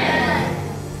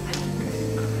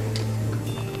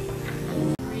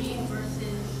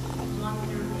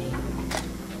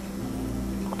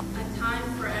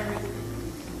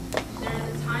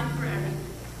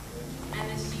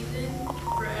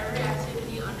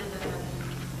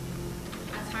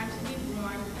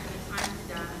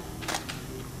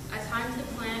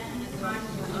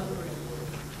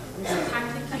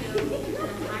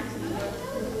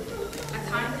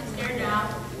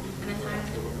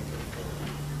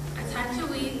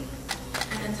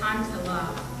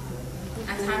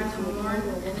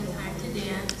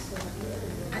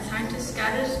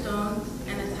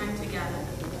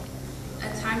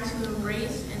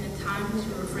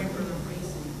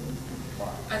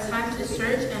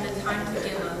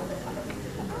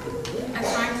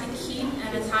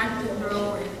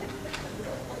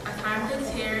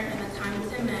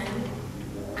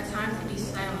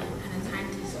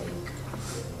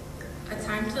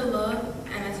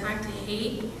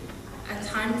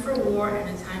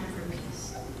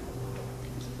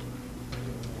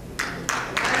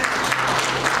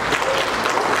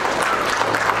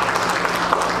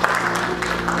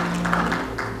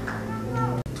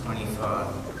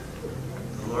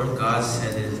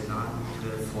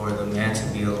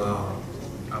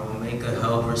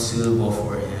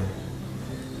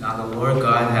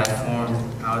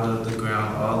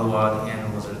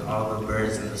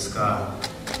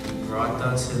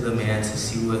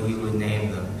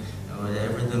 and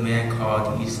whatever the man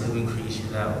called each living creature,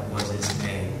 that was its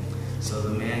name. So the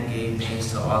man gave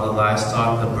names to all the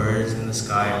livestock, the birds in the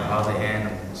sky, and all the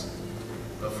animals.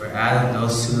 But for Adam no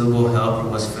suitable helper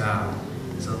was found.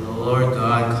 So the Lord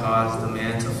God caused the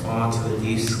man to fall into a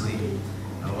deep sleep.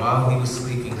 And while he was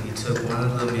sleeping, he took one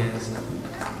of the man's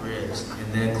ribs,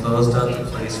 and then closed up the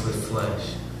place with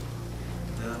flesh.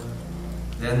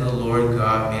 Then the Lord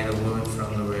God made a woman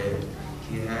from the rib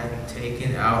he had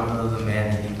taken out of the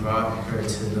man, and he brought her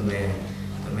to the man.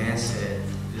 The man said,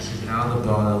 "This is now the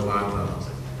bone of my bones,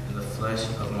 and the flesh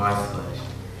of my flesh.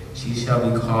 She shall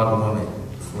be called woman,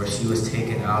 for she was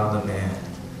taken out of the man."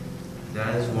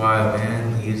 That is why a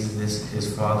man leaves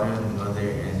his father and mother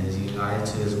and is united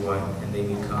to his wife, and they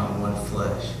become one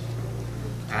flesh.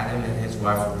 Adam and his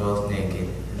wife were both naked,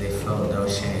 and they felt no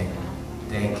shame.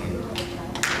 Thank you.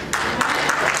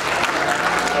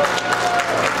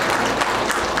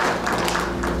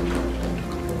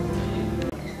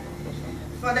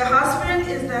 For the husband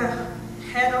is the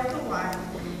head of the wife,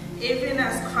 even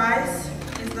as Christ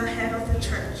is the head of the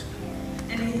church,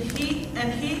 and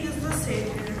he is the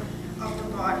Savior of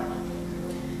the body.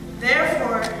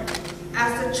 Therefore,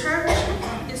 as the church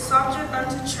is subject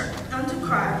unto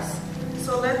Christ,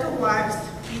 so let the wives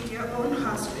be their own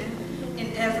husband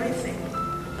in everything.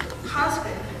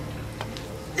 Husband,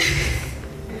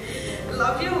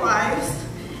 love your wives,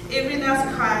 even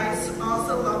as Christ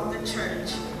also loved the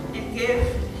church and gave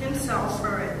himself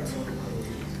for it,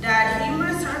 that he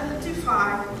might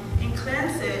sanctify and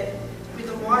cleanse it with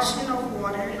the washing of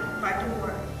water by the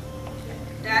word,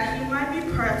 that he might be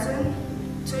present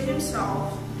to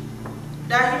himself,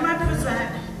 that he might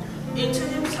present into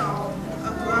himself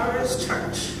a glorious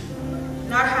church,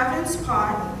 not having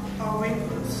spot or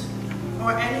wrinkles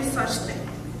or any such thing,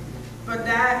 but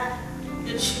that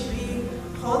it should be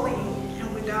holy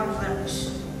and without blemish.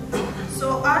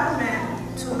 So ought men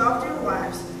to love their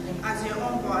wives as their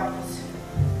own bodies.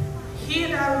 He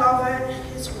that loveth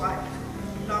his wife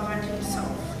loveth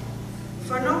himself.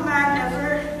 For no man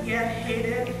ever yet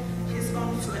hated his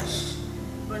own flesh,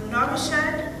 but nourished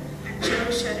and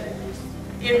cherished it,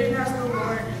 even as the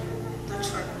Lord the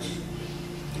church.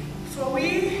 For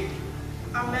we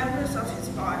are members of his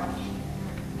body,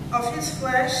 of his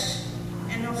flesh,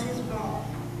 and of his bone.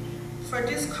 For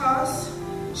this cause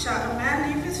shall a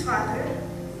man leave his father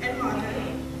and mother,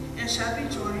 and shall be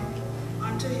joined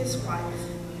unto his wife,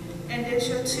 and they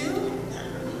shall two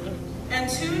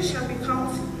shall become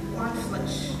one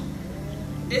flesh.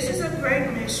 This is a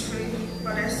great mystery,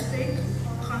 but I speak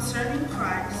concerning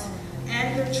Christ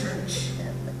and the church.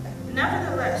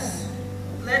 Nevertheless,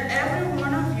 let every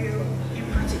one of you in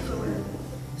particular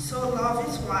so love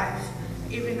his wife,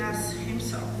 even as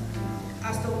himself,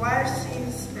 as the wife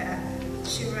sees that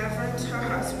she reverence her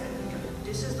husband.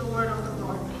 This is the word of the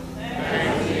Lord.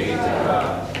 Thanks be to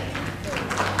God.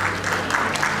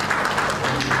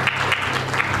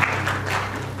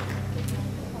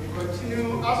 We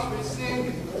continue as we sing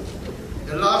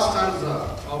the last stanza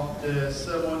of the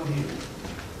sermon hymn.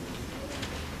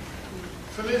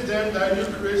 Finish then thy new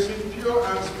creation, pure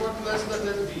and spotless let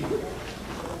it be.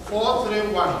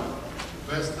 431,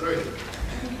 verse 3.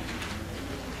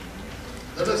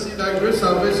 Let us see thy great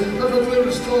salvation perfectly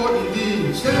restored in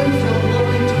thee, sharing from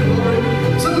glory to glory.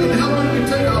 So in heaven we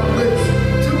take our place,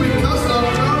 till we cast our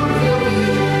crown before thee,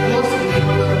 lost in the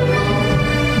wonder of love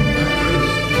and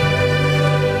grace.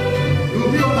 We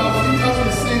will be on our feet as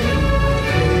we sing the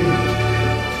hymn.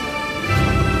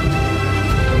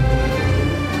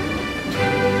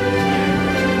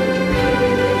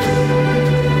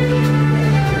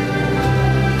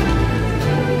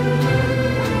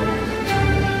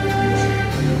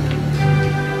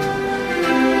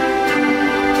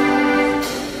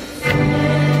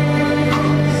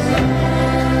 Thank you.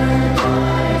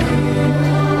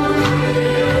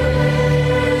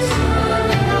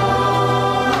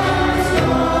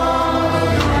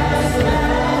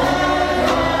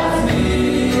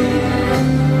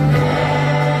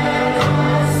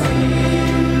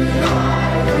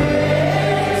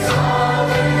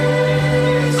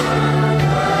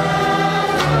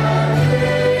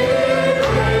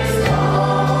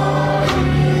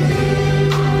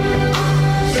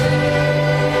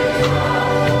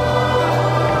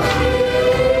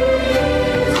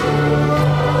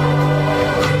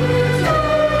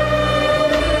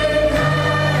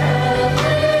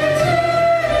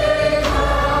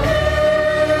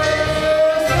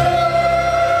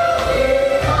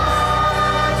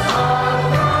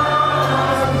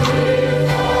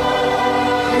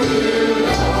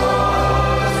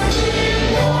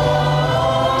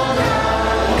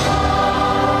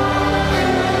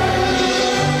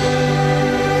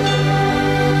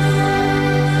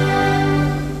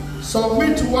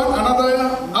 one another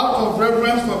out of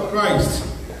reverence for Christ.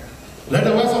 Let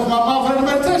the words of my mouth and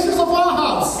the meditations of our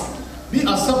hearts be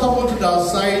acceptable to thy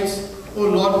sight, O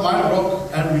Lord, my rock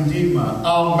and redeemer.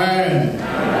 Amen.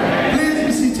 Amen. Please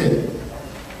be seated.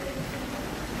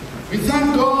 We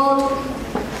thank God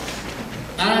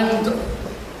and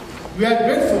we are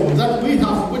grateful that we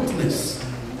have witnessed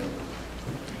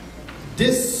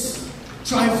this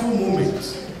joyful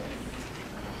moment.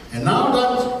 And now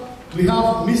that we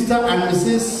have Mr. and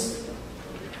Mrs.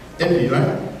 Epie,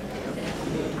 right?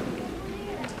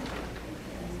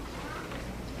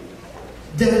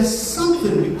 There is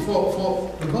something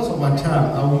because of my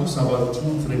time, I will use about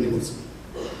 2-3 minutes.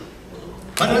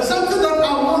 But there's something that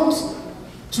I want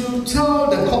to tell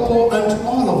the couple and to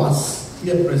all of us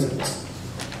here present.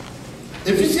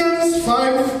 Ephesians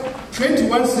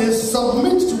 5:21 says,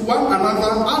 submit to one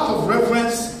another out of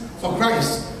reverence for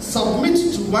Christ. Submit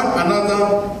to one another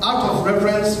out of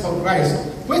reverence for Christ,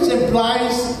 which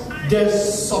implies the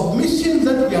submission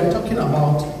that we are talking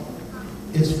about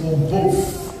is for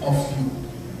both of you.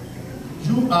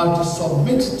 You are to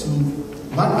submit to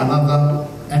one another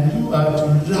and you are to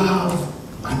love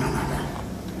one another.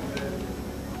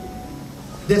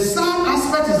 The sad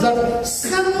aspect is that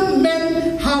some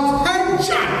men have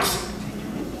hijacked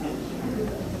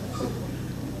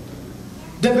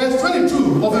the verse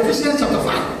 22 of Ephesians chapter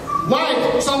 5.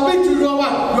 Why? Submit to your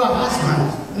what? Your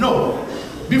husband. No.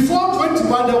 Before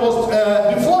 21 there was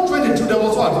before 22 there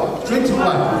was what?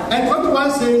 21. And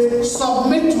 21 says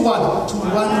submit to what? To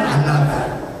one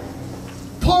another.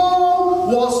 Paul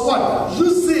was what?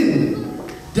 Using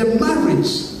the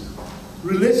marriage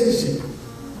relationship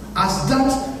as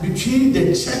that between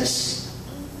the church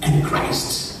and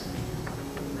Christ.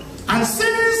 And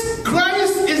since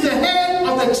Christ is the head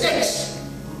of the church,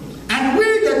 and we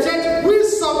the church, we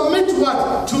submit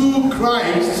what? To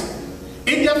Christ.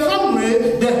 In the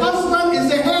family, the husband is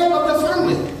the head of the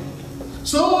family.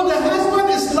 So the husband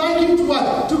is likened to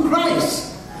what? To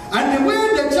Christ. And the way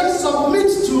the church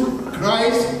submits to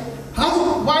Christ,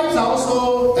 wives are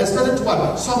also expected to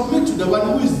what? Submit to the one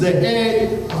who is the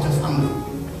head of the family.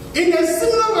 In a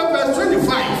similar way, verse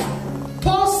 25,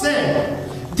 Paul said,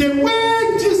 the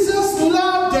way Jesus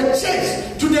loved the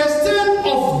church to the extent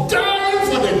of dying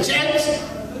for the church,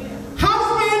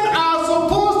 husbands are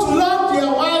supposed to love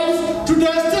their wives to the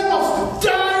extent of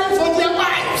dying for their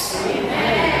wives.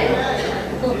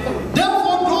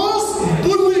 Therefore, those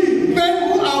bully men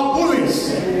who are bullies,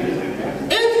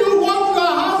 if you want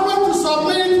your husband to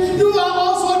submit, you are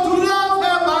also to love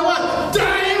her by what?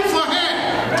 Dying for her.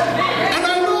 And I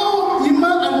know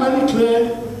Emmanuel and Marieclaire,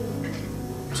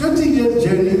 20 years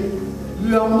journey, we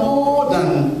are more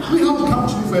than, we have to come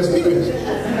to you for experience.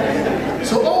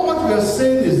 So all what we are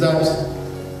saying is that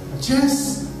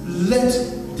just let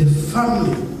the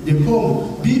family, the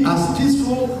home, be as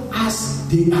peaceful as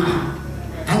they are.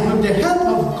 And with the help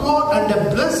of God and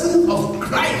the blessing of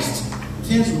Christ,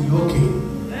 things will be okay.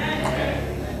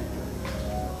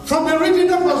 From the reading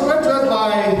that was read to us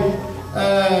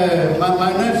by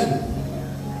my nephew,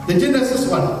 the Genesis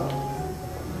 1.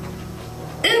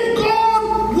 If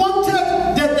God wanted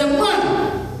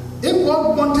if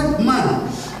God wanted man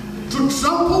to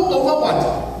trample over what?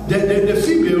 The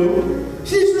female,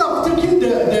 he should have taken the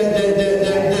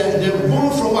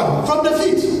bone from what? From the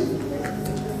feet.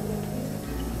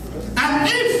 And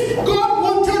if God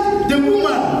wanted the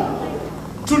woman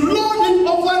to lord it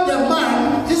over the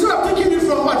man, he should have taken it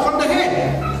from what? From the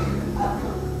head.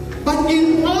 But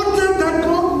in order that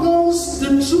God wants the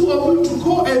two of you to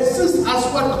coexist as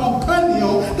what?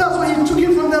 Companion, that's why he took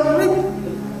it from the rib.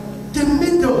 The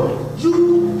middle,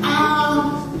 you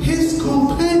are his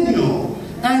companion,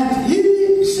 and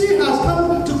she has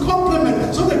come to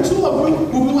complement. So the two of you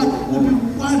will be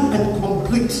one and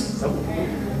complete.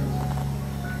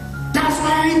 That's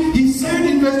why he said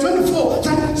in verse 24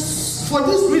 that for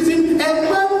this reason a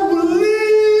man will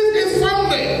leave his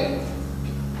family.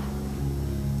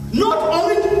 Not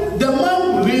only the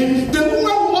man will leave, the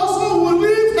woman also will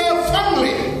leave her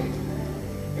family.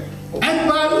 And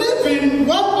by living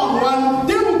one-on-one,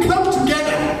 they will come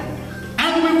together.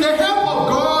 And with the help of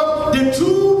God, the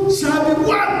two shall be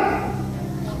one.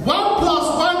 1 plus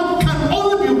 1 can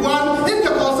only be 1 if the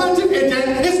consenting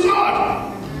agent is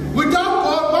God. Without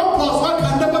God, 1 plus 1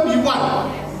 can never be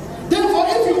 1. Therefore,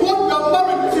 if you want your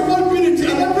marriage, if you want unity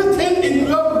and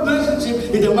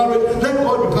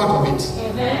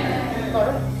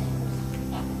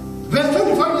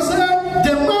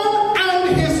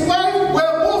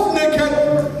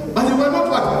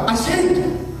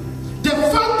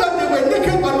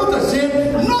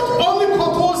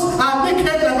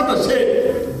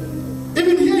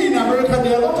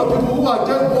who are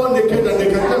just born naked and they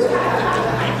can just.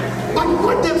 But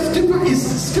what the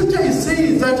scripture is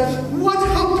saying is that what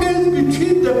happens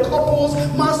between the couples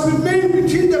must remain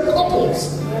between the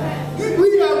couples.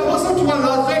 We are closer to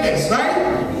Las Vegas,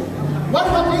 right? What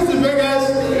happens in Vegas?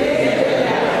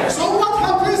 So what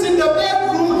happens in the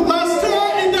bedroom must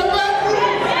stay in the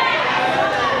bedroom.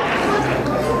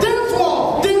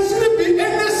 Therefore, there shouldn't be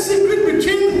any secret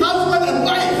between husband and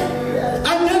wife.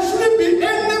 And there shouldn't be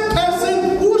any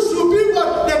person who should be what?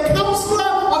 The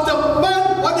counselor of the man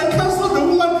or the counselor of the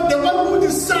woman, the one who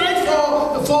decides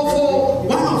for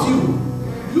one of you.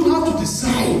 You have to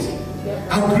decide,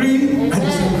 agree and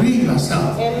disagree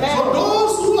yourself. For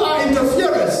those who are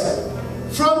interferers,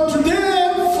 from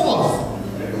today forth,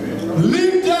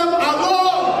 leave them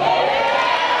alone.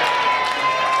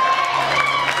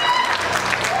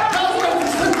 That's what it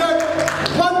said.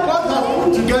 What God has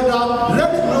put together,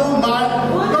 let no man,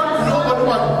 not nobody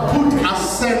but put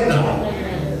asunder.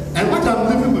 And what I'm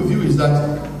leaving with you is that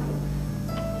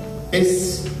it's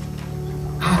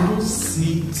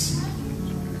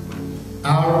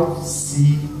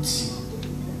RCT.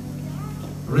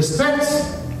 Respect,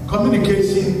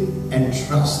 communication, and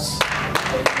trust. If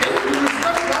you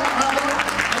respect that matter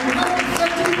and you have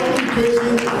effective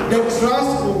communication, the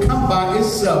trust will come by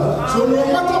itself. So no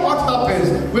matter what happens,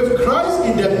 with Christ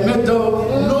in the middle,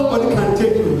 nobody can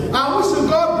take you. I wish you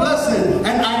God blessing,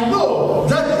 and I know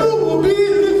that you will be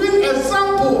living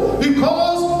example,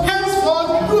 because henceforth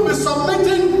you will be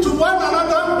submitting to one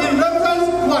another in reference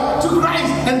to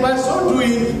Christ, and by so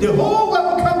doing, the whole world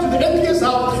will come to the Epie's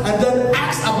house and then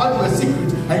ask about your secret.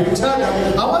 And you tell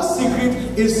them our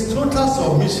secret is total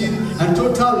submission and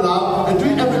total love and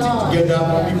doing everything together,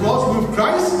 because with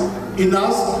Christ in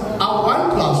us, our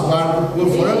 1 + 1 will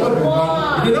forever be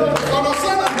 1. In the name of the Father,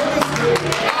 Son, and Holy Spirit.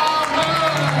 Amen.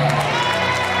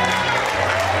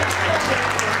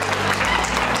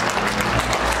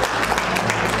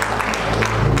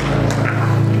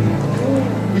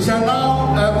 We shall now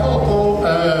call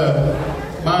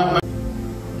my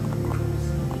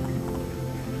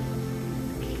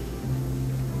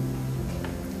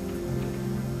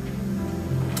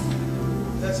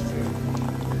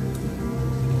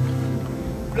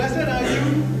Blessed are you,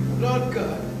 Lord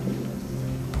God,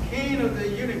 King of the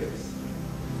universe,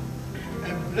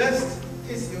 and blessed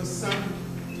is your Son,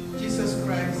 Jesus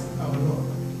Christ our Lord,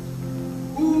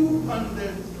 who on the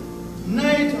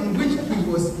night on which he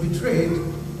was betrayed,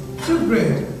 took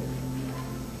bread,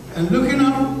 and looking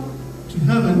up to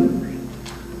heaven,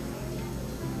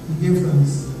 he gave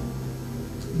thanks,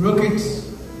 broke it,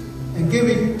 and gave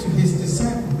it to his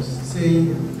disciples,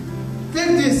 saying,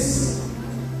 "Take this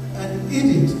and eat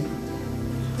it.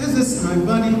 This is my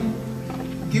body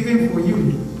given for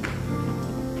you.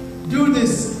 Do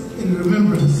this in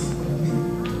remembrance of me."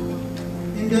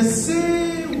 In the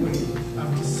same way,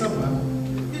 after supper,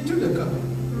 he took the cup,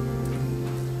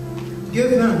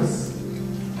 gave thanks,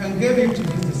 and gave it to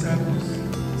his disciples,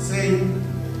 saying,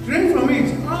 "Drink from it,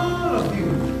 all of you.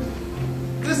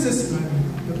 This is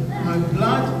my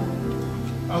blood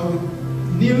of the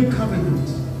new covenant,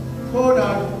 poured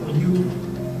out for you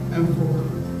and for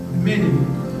many,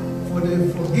 for the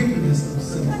forgiveness of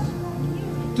sins.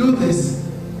 Do this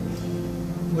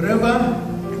wherever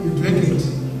you drink it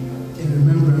in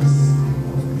remembrance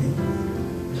of me."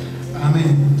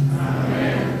 Amen.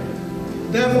 Amen.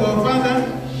 Therefore, Father,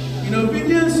 in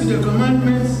obedience to the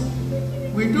commandments,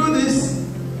 we do this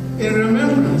in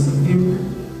remembrance of him,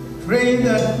 praying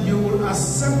that you will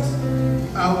accept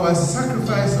our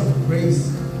sacrifice of grace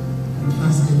and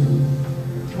thanksgiving.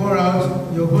 Pour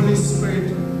out your Holy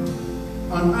Spirit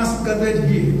on us gathered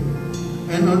here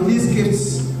and on these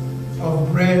gifts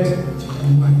of bread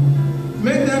and wine.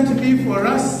 Make them to be for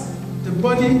us the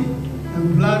body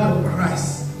and blood of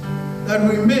Christ, that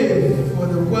we may for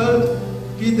the world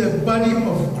be the body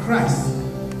of Christ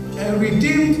and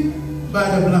redeemed by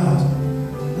the blood.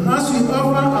 And as we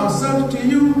offer ourselves to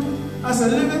you as a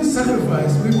living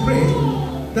sacrifice, we pray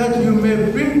that you may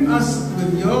bring us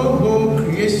with your whole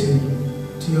creation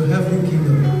to your heavenly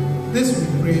kingdom. This we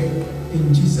pray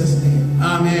in Jesus' name.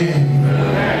 Amen.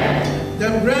 Amen. The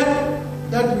bread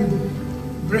that we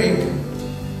break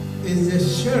is the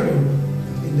sharing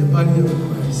in the body of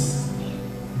Christ.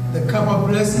 The cup of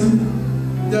blessing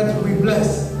that we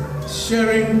bless,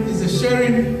 sharing is the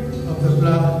sharing of the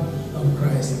blood of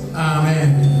Christ. Amen.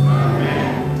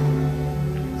 Amen.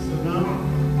 So now,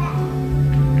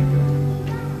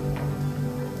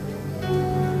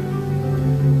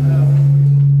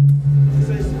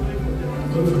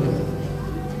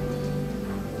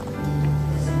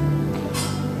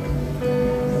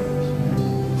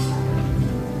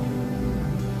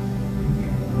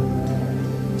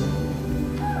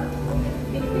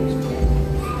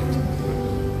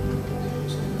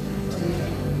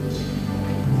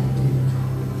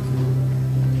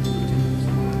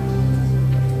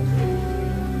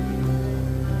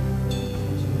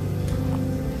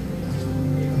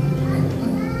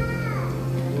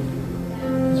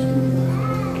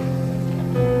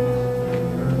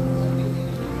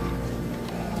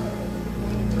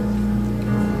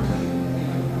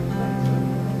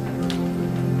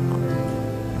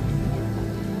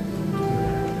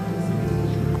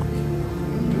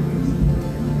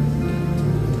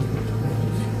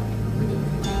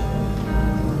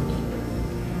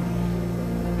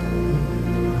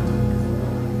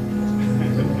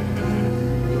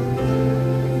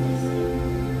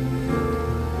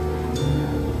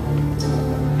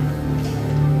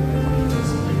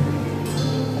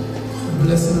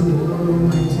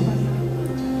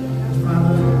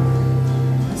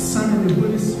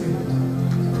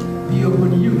 be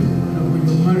upon you and upon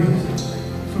your marriage.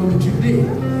 From today,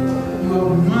 you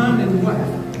are man and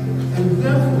wife, and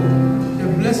therefore the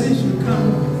blessings should come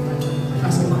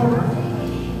as a couple,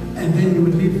 and then you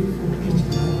will live for each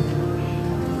other.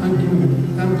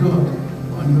 Thank God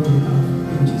on your behalf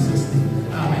in Jesus' name.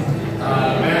 Amen.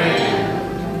 Amen.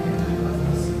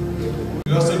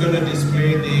 We're also going to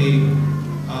display the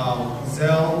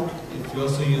Zelle. If you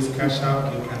also use Cash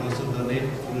App, you can also donate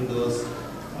through those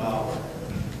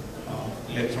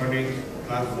electronic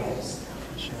platforms.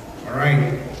 All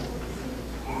right.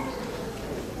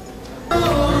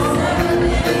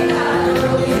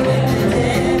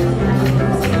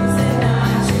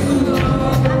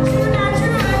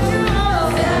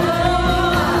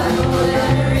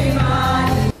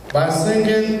 By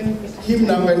singing hymn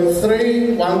number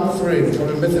 313 from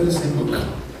the Methodist hymn book.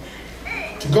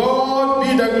 To God be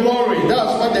the glory.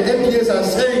 That's what the Epies are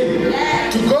saying.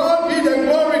 To God